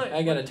around all night.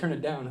 I got to turn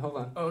it down. Hold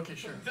on. Oh, okay,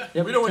 sure.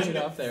 Yep, We don't want turn you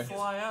it to off there.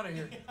 fly out of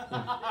here.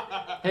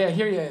 Hey, I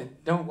hear you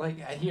don't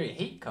like. I hear you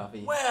hate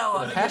coffee. Well,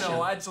 With a passion. you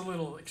know, it's a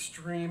little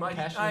extreme.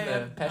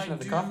 Passion of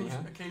the coffee, huh?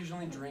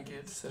 Occasionally drink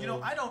it. So, You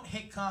know, I don't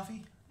hate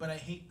coffee, but I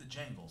hate the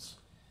jangles,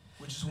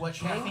 which is what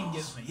caffeine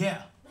gives me.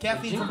 Yeah.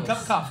 Caffeine from a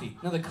cup of coffee.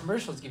 No, the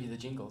commercials give you the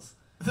jingles.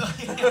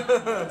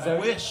 I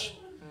wish.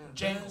 It's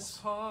Jangles.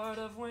 part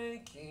of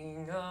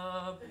waking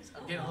up.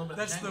 I'm getting a little bit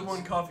That's of the jangles.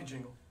 one coffee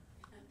jingle.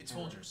 It's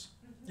Folgers.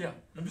 Yeah,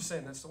 I'm just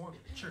saying that's the one.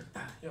 Sure.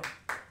 Yeah.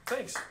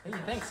 Thanks. Hey,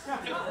 thanks.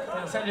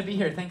 Excited to be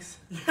here. Thanks.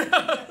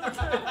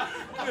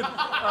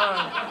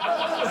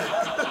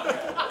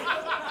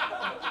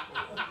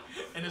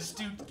 An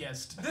astute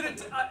guest. Did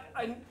it?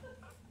 I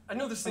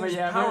know this Oh, thing's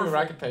yeah, I'm wearing a powerful.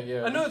 rocket pack,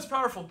 yeah. I know it's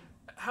powerful.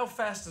 How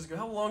fast does it go?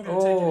 How long did it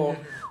take you to get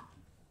here?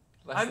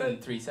 Less than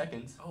 3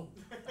 seconds. Oh,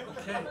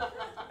 okay.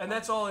 And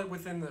that's all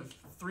within the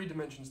 3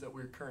 dimensions that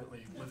we're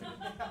currently living in.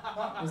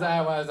 I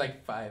was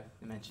like 5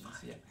 dimensions.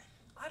 Yeah.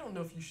 I don't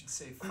know if you should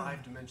say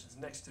 5 dimensions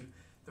next to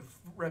the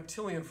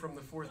reptilian from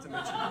the 4th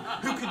dimension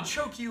who could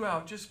choke you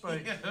out just by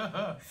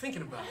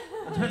thinking about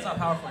it. It depends on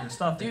how powerful your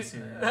stuff is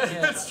here.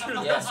 That's true.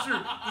 Yeah. That's true.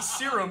 The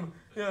serum.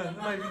 Yeah, that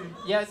might be.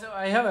 Yeah, so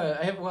I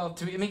have well,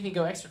 to make me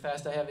go extra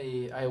fast, I have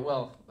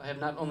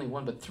not only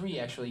 1 but 3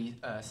 actually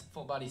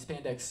full body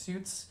spandex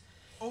suits.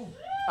 Oh.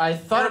 I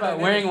thought about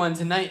wearing one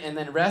tonight and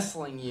then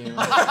wrestling you.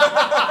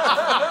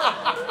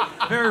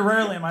 Very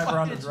rarely am I ever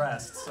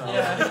underdressed. So.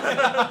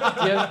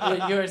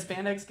 Yeah. You're a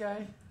spandex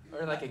guy?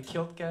 Or like a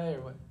kilt guy,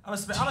 or what? I'm a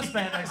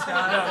spandex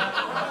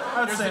guy. I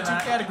would There's say the 2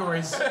 that.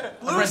 categories.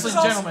 Lewis Wrestling is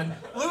also, gentleman.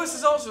 Lewis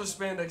is also a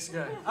spandex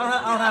guy.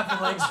 I don't have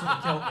the legs for the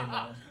kilt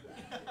anymore.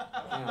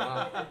 Yeah,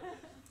 wow.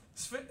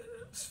 Sveen.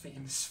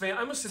 I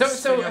almost said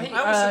So Sveen. hey, I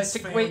almost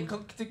said Sveen. wait,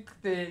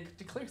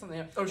 to clear something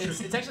up. Oh, sure.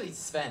 It's actually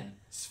Sven.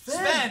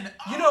 Sven.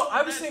 You know,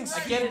 I was saying I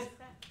Sveen. get it.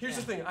 Here's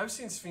the thing. I was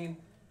saying Sveen.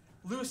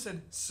 Lewis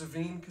said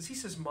Sveen because he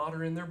says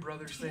modern. They're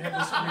brothers. They have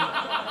this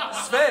weird.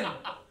 Sven.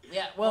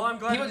 Yeah, Well, I'm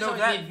glad to people know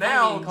just always that made fun of me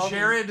now, and called me-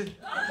 Jared.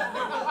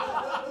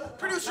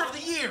 Producer of the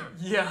year.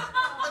 Yeah.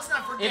 Let's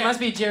not forget. It must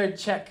be Jared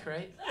Check,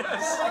 right?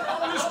 Yes.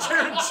 Who's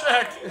Jared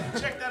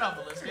Check? Check that off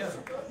the list. Yes.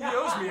 He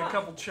owes me a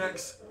couple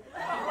checks.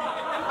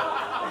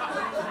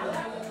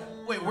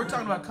 Wait, we're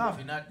talking about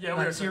coffee, not, Yeah, not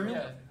we're cereal?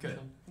 Yeah. Good.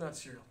 Not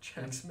cereal.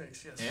 Checks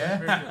mix. Yes. Yeah.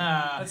 Very good.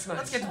 That's nice.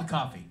 Let's get to the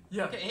coffee.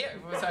 Yeah. Okay, here.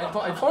 So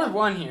I poured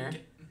 1 here.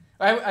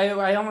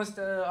 I almost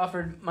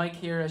offered Mike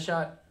here a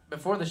shot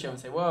before the show and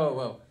say,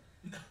 whoa.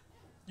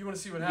 You want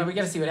to see what Yeah, happens? we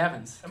got to see what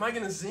happens. Am I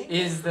gonna zing?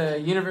 Is the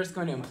universe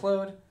going to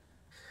implode?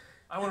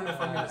 I want to know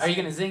if I'm gonna. Are you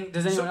going to zing?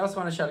 Does anyone else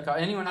want a shot of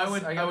coffee? Anyone else?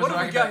 would- I I got would- What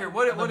have we got here?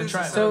 What is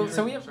this?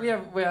 So we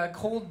have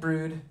cold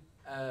brewed,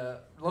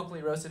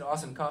 locally roasted,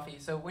 awesome coffee.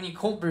 So when you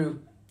cold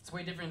brew, it's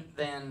way different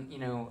than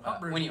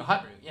Hot brew. when you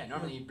hot brew. Yeah,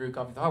 normally you brew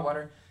coffee with hot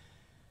water.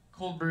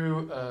 Cold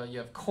brew, you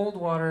have cold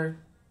water,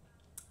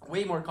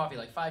 way more coffee,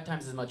 like 5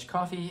 times as much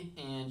coffee,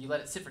 and you let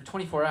it sit for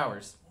 24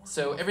 hours.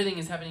 So everything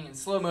is happening in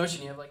slow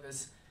motion. You have like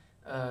this,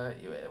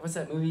 what's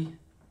that movie?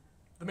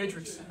 The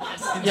Matrix.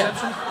 Yeah.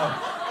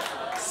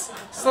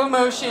 Slow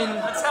motion.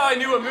 That's how I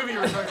knew what movie you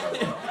were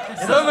talking about.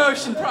 Slow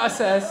motion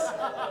process.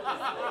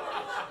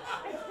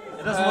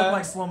 It doesn't look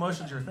like slow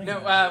motion's your thing.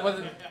 No,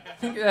 well,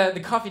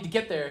 the coffee to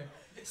get there.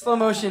 Slow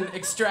motion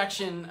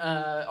extraction,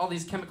 all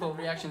these chemical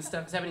reaction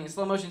stuff is happening in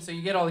slow motion, so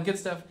you get all the good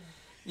stuff.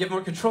 You have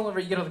more control over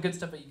it, you get all the good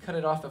stuff, but you cut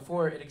it off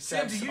before it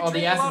extracts Sam, do you all the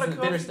drink a lot acids and of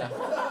the bitter coffee?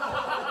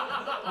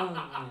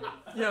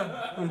 stuff.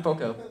 Yeah. Un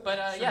poco.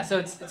 But yeah, so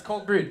it's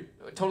cold brewed.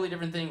 A totally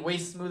different thing, way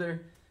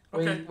smoother,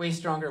 way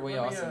stronger, way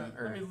awesome.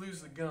 Let me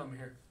lose the gum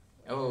here.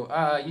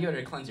 Oh, you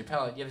gotta cleanse your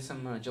palate. You have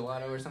some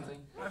gelato or something?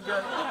 I've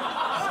got...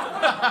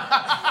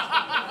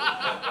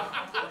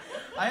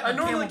 I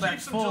normally keep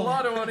some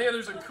gelato on here.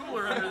 There's a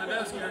cooler under the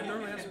desk here. I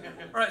normally have some...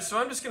 All right, so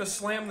I'm just gonna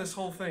slam this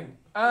whole thing.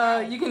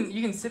 You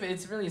can sip it.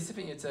 It's really a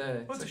sipping. It's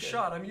a. What's a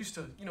shot? I'm used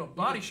to,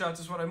 body shots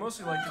is what I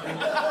mostly like to do.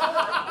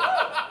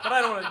 But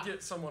I don't want to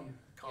get someone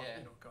coffee.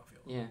 Coffee.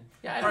 Yeah.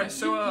 Yeah. All right,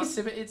 so you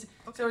sip it. It's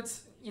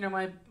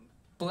my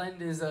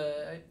blend is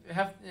I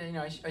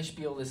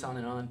spiel this on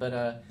and on,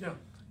 but yeah.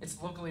 It's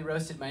locally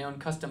roasted, my own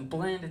custom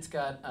blend. It's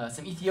got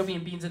some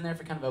Ethiopian beans in there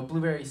for kind of a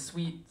blueberry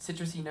sweet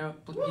citrusy note.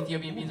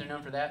 Ethiopian beans are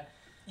known for that.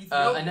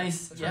 A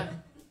nice, they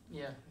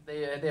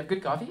have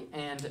good coffee,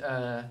 and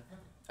a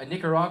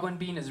Nicaraguan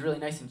bean is really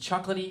nice and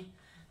chocolatey,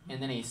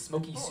 and then a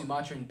smoky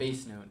Sumatran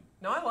base note.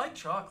 No, I like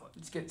chocolate.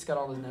 It's got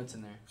all those notes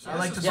in there. So I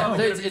like the smoke.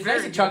 smoke. It's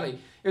nice and chocolatey.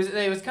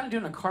 It was kind of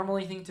doing a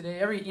caramely thing today.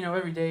 Every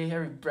day,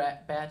 every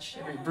batch,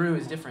 every brew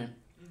is different.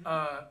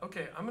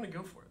 Okay, I'm gonna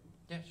go for it.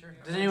 Yeah, sure.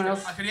 Does anyone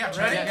else? Try it.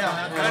 Ready?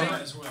 Yeah.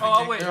 Ready? Oh,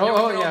 I'll wait.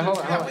 Yeah, hold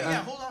on.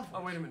 Hold on.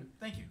 Oh, wait a minute.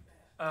 Thank you.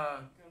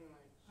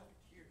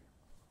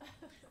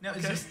 Now,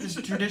 Okay. is this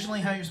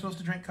traditionally how you're supposed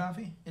to drink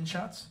coffee? In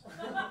shots?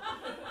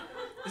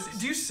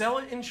 Do you sell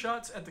it in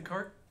shots at the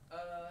cart?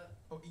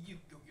 You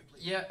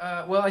please.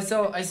 Yeah. Well, I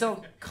sell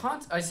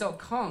conch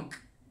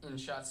in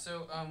shots.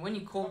 So when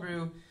you cold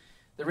brew,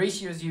 the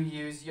ratios you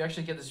use, you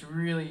actually get this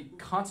really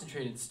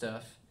concentrated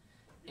stuff,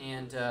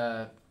 and.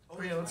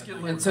 Let's get.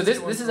 And so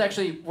this is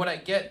actually what I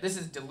get. This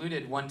is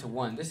diluted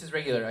 1-to-1. This is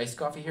regular iced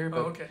coffee here,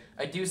 but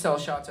I do sell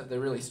shots of the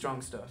really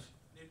strong stuff.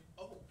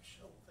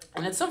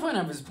 And at some point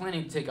I was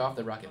planning to take off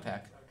the rocket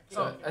pack.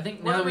 So I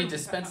think now that we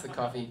dispense the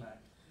coffee,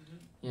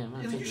 I'm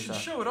gonna take you this should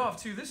off. show it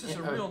off too. This is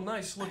a real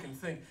nice looking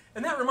thing.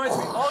 And that reminds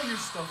me, all your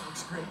stuff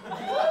looks great. Good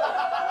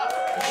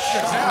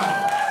sound.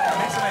 It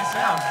makes a nice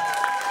sound.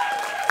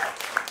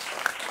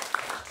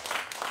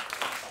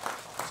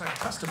 It's like a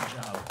custom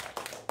job.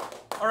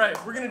 All right,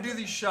 we're gonna do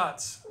these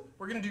shots.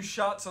 We're gonna do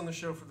shots on the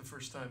show for the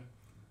first time.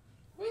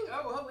 Wait.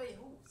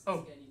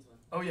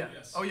 Oh yeah.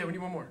 Yes. Oh yeah. We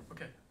need one more.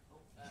 Okay.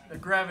 The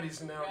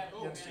gravity's now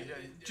against you. Yeah.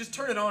 Just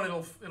turn it on.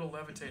 It'll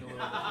levitate a little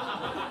bit.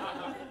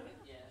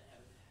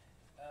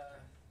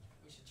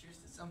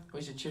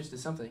 We should cheers to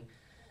something.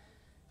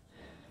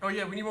 Oh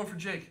yeah. We need one for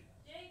Jake.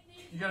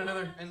 You got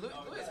another? And Louis,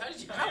 how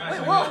did you?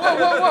 Wait,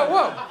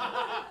 whoa!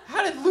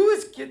 How did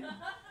Louis get?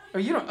 Oh,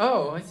 you don't.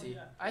 Oh, I see.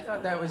 I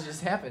thought that was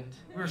just happened.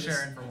 We were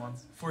sharing for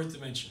once. Fourth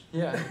dimension.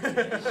 Yeah.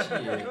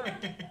 Shit.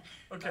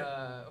 Okay.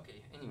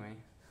 Okay. Anyway,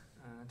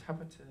 how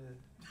about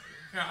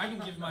Yeah, I can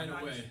give mine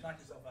away. Knock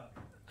yourself out.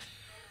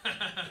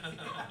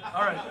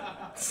 All right.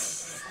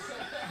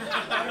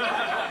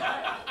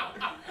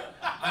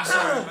 I'm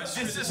sorry. I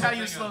screwed This is whole how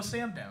you thing slow up.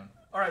 Sam down.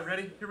 All right.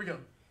 Ready? Here we go.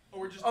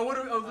 Louis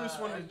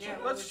wanted to.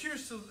 Let's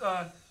cheers to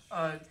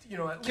at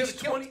least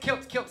 20.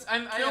 Kilts. Kilts.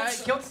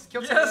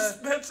 Yes,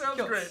 that sounds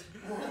kilts. great.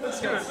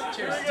 Let's go. Cheers.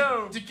 Here we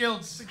go. To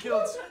kilts. To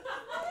kilts.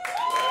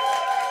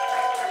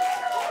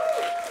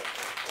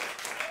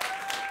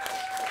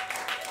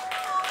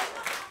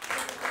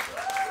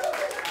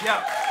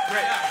 Yeah,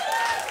 great.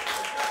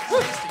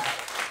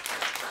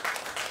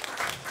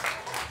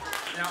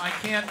 Now I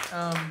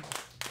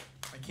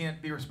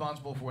can't be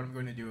responsible for what I'm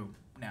going to do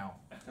now.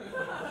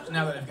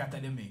 Now that I've got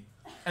that in me.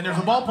 And there's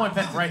a ballpoint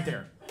pen right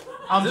there.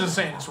 I'm just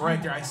saying, it's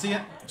right there. I see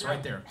it. It's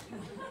right there.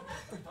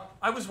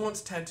 I was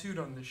once tattooed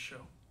on this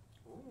show.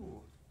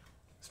 Ooh.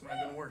 This might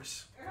have been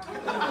worse.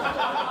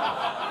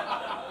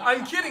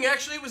 I'm kidding.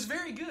 Actually, it was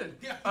very good.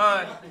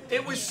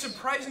 It was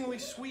surprisingly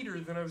sweeter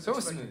than I was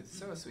expecting.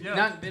 So smooth. Yeah.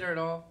 Not bitter at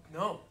all.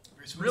 No.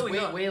 Really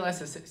way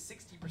less acidic.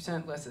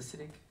 60% less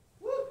acidic.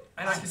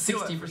 And I could feel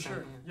that for 60%,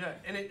 sure. Yeah,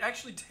 and it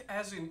actually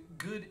has a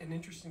good and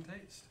interesting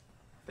taste.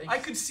 Thanks. I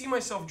could see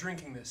myself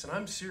drinking this, and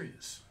I'm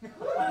serious.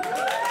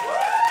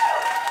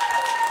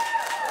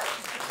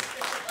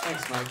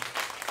 Thanks, Mike.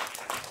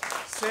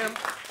 Sam,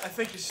 I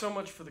thank you so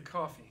much for the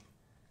coffee.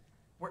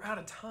 We're out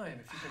of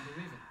time, if you can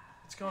believe it.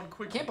 It's gone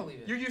quickly. Can't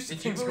believe it. You're used to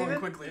Did you things believe going it?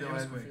 quickly, though, It I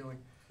was have a quick. feeling.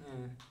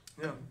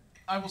 Yeah. Yeah.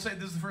 I will say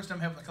this is the first time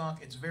having the conch.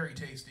 It's very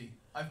tasty.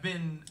 I've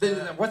been.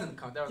 That wasn't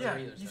the conch. That was Yeah, the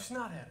regular you've stuff.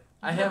 not had it.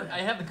 I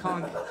have the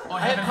conch. Oh,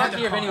 I have haven't had conch the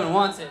here if conch. anyone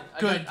wants it.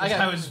 Good, I 'cause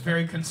I was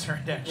very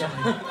concerned actually.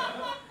 Yeah.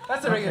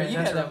 That's the regular. Okay, You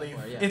that's had that relief.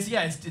 before,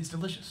 yeah. It's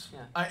delicious.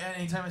 Yeah.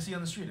 Anytime I see it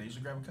on the street, I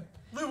usually grab a cup.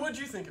 Lou, what'd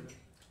you think of it?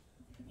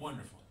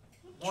 Wonderful.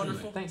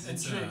 Wonderful. Thanks.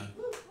 It's Jake.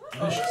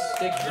 delicious.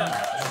 Jake,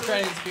 try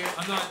it in spirit.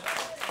 I'm not.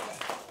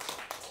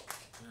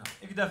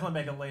 You could definitely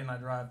make a late night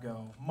drive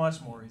go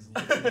much more easily.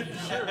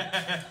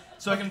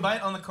 So I can buy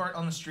it on the cart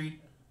on the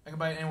street. I can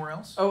buy it anywhere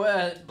else.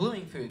 Oh,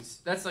 Blooming Foods.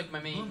 That's like my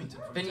main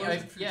venue.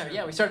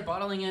 Yeah. We started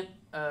bottling it,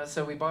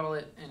 so we bottle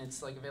it, and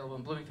it's like available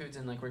in Blooming Foods,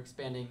 and like we're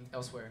expanding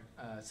elsewhere.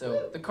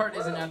 So the cart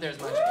isn't out there as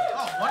much.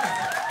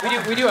 Oh,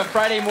 wonderful. We do a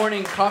Friday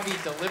morning coffee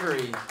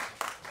delivery.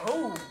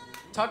 Oh.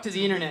 Talk to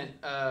the internet.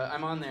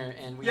 I'm on there,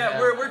 and we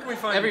where can we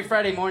find every you?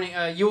 Friday morning.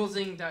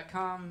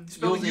 Yulezing.com.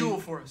 Spell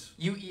Yule for us.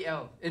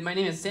 U-E-L. My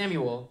name is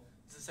Samuel.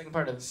 It's the second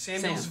part of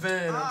Samuel Sam.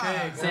 Sveen.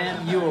 Okay.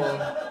 Sam Yule.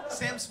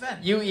 Sam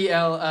Sveen.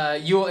 U-E-L.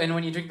 Yule, and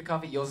when you drink the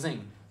coffee, you'll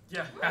zing.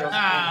 Yeah.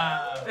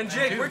 And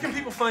Jake, where can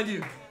people find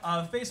you?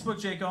 Facebook,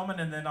 Jake Omen,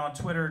 and then on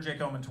Twitter,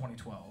 Jake Omen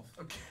 2012.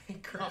 Okay,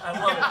 great. I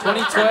love it.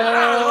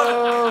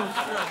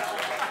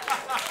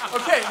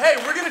 2012. Okay, hey,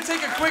 we're going to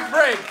take a quick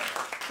break.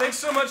 Thanks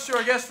so much to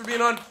our guests for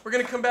being on. We're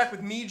going to come back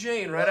with Me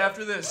Jane right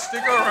after this.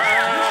 Stick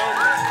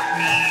around.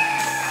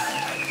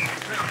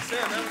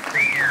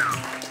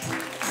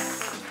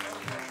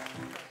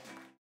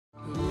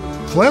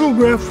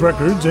 Flannelgraph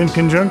Records, in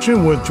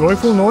conjunction with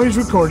Joyful Noise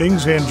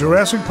Recordings and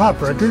Jurassic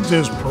Pop Records,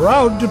 is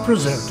proud to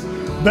present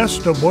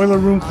Best of Boiler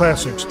Room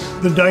Classics,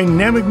 the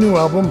dynamic new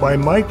album by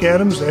Mike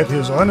Adams at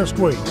his honest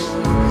weight.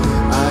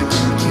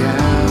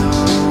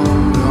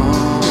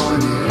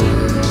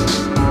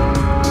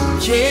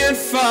 Can't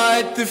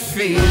fight the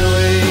feeling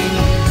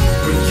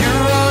when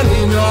you're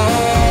running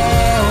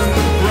on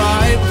the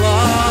bright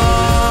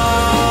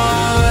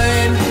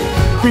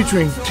line.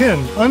 Featuring 10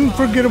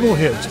 unforgettable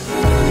hits.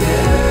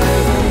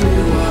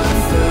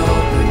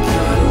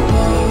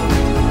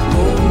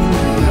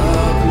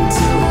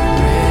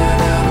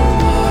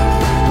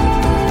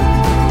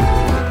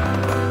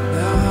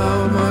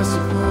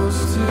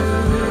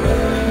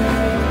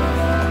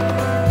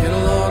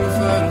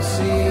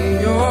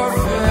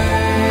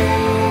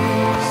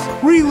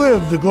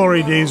 Relive the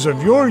glory days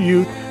of your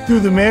youth through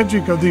the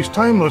magic of these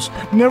timeless,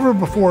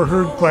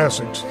 never-before-heard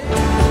classics.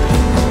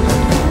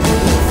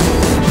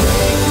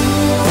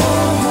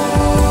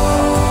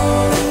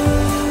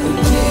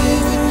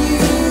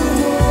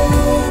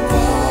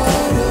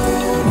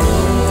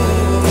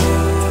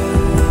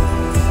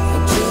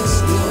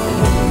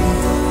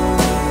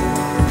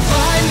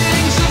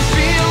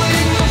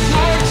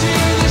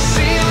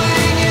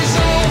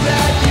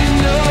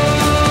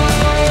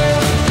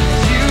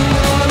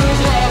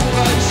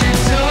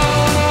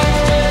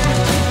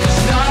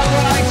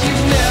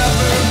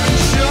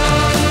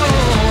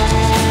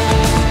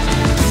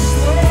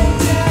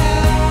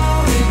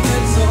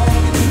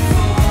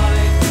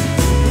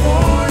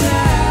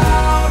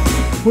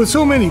 With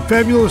so many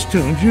fabulous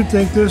tunes, you'd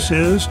think this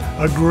is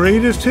a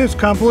greatest hits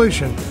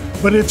compilation,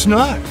 but it's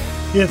not.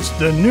 It's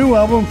the new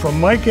album from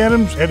Mike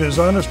Adams at his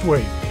honest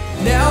weight.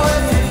 Now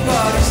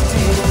everybody's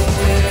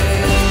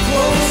dealing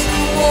close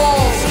the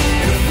walls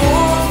and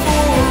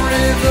 4/4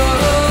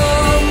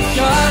 rhythm.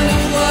 Kind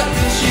of luck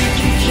that you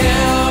can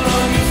count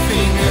on your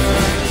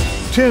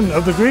fingers. 10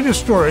 of the greatest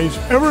stories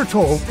ever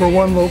told for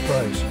one low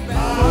price.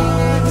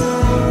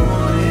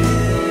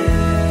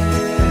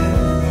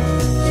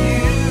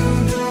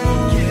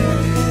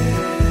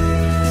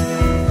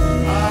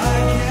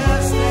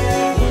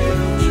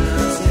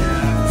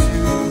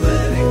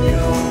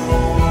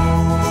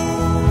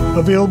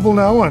 Available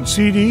now on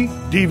CD,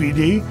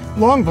 DVD,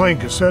 long-playing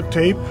cassette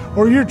tape,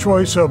 or your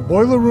choice of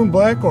Boiler Room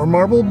Black or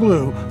Marble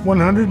Blue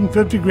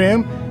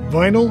 150-gram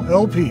vinyl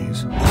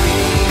LPs.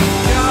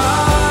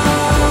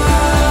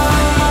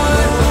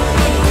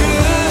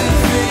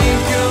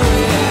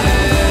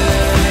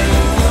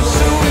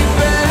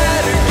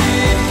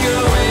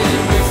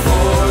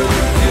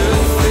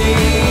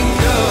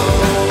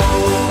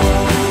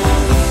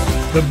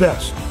 The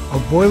best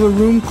of Boiler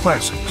Room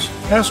classics.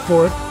 Ask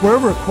for it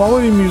wherever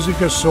quality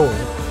music is sold.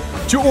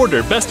 To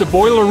order Best of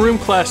Boiler Room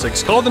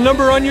Classics, call the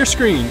number on your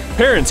screen.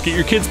 Parents, get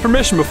your kids'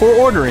 permission before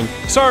ordering.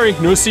 Sorry,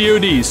 no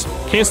CODs.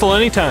 Cancel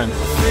anytime.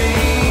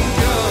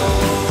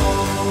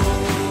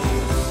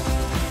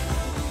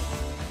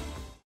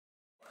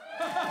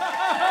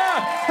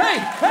 Hey!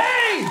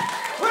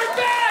 We're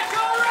back!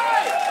 All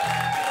right!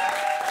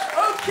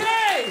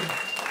 Okay!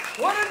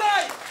 What a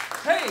night!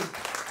 Hey,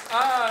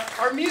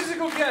 our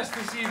musical guests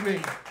this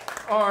evening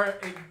are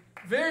a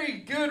very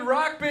good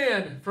rock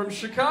band from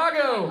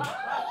Chicago,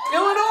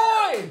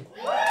 Illinois.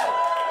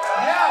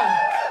 Yeah,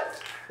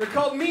 they're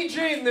called Me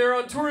Jane. They're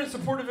on tour in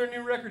support of their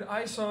new record,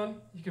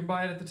 Ison. You can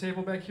buy it at the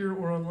table back here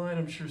or online,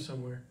 I'm sure,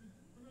 somewhere.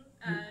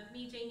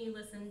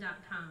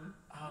 MeJaneYouListen.com.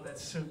 Oh,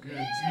 that's so good.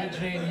 Me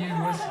Jane, you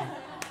listen.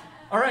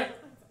 All right,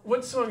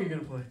 what song are you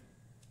gonna play?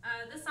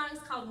 This song is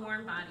called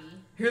Warm Body.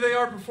 Here they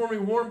are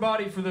performing Warm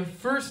Body for the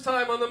first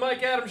time on the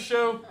Mike Adams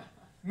Show.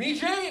 Me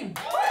Jane.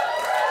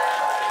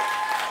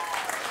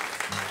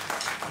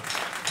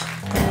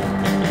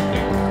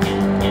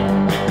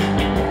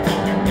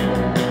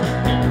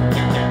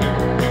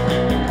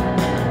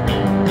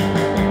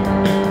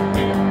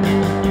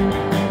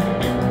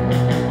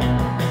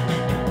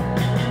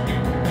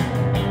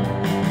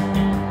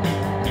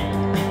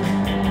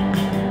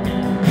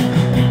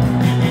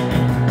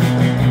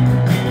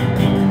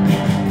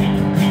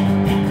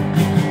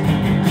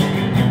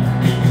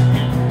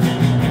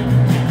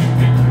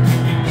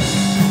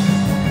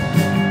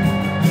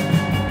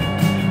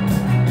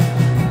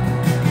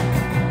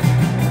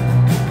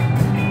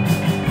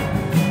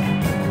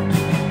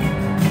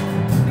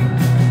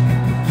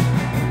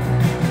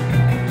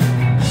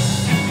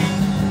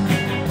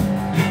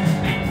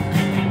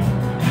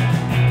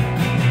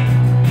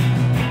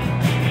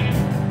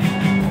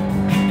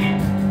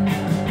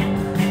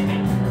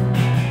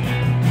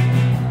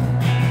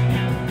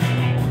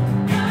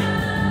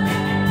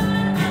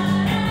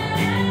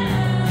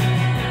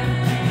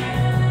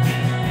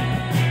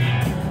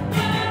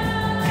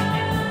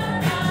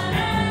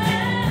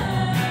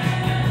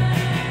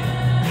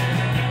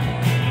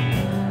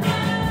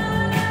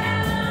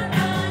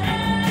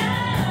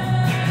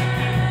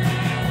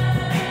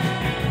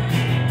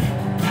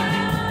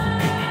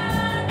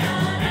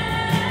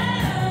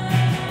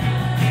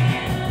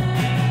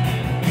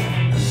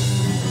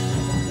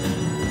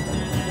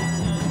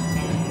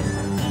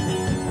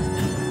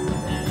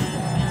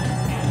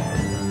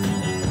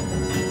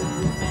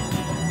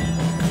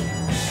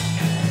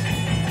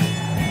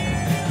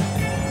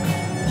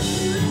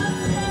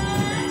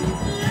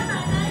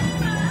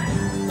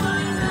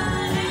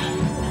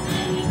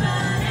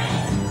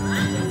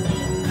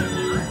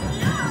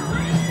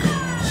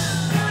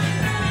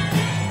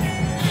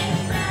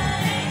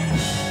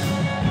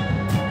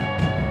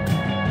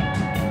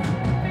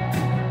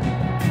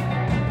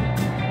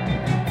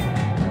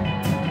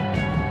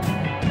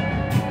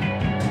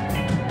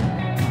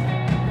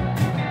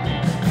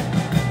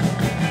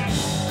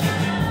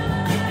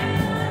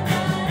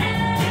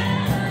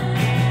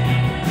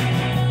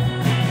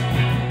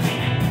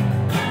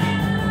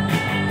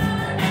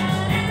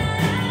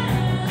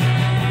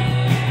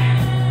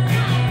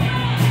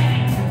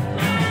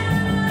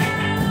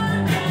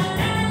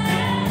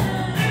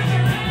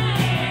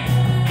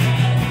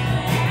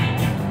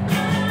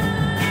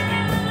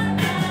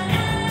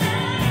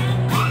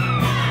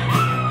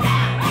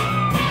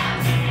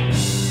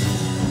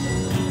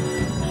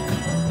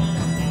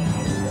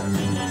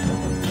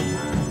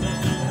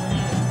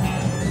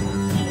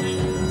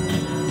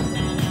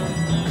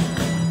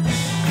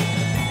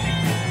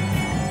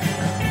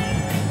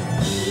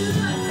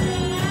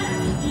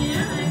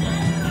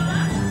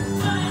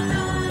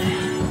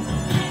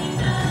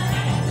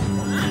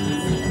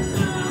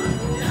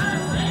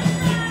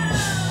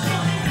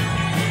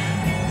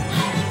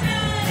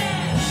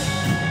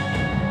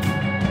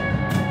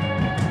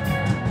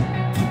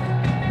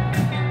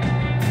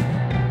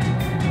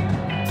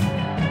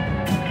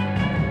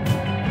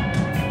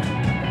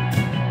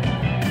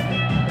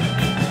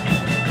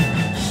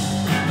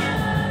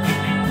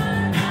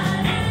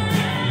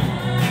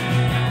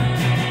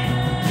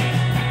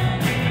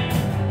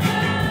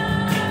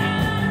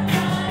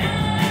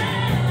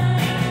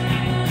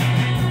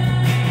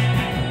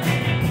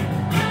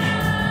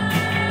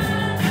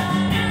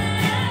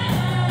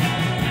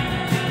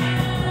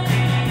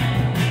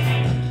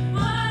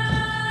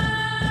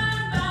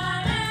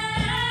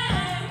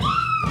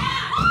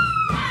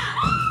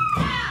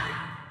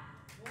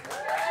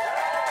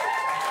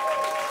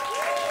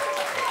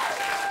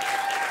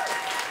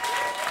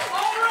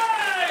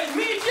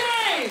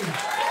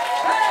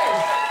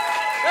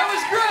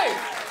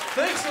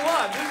 a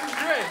lot. This is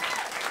great.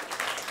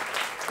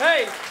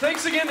 Hey,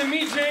 thanks again to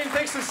me, Jane.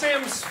 Thanks to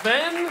Sam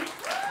Sveen.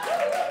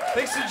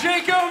 Thanks to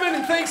Jake Omen,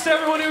 and thanks to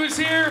everyone who was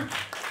here.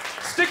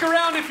 Stick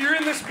around if you're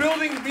in this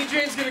building. Me,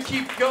 Jane's gonna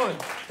keep going.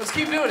 Let's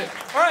keep doing it.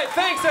 All right,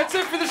 thanks. That's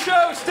it for the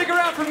show. Stick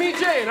around for me,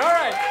 Jane. All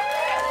right.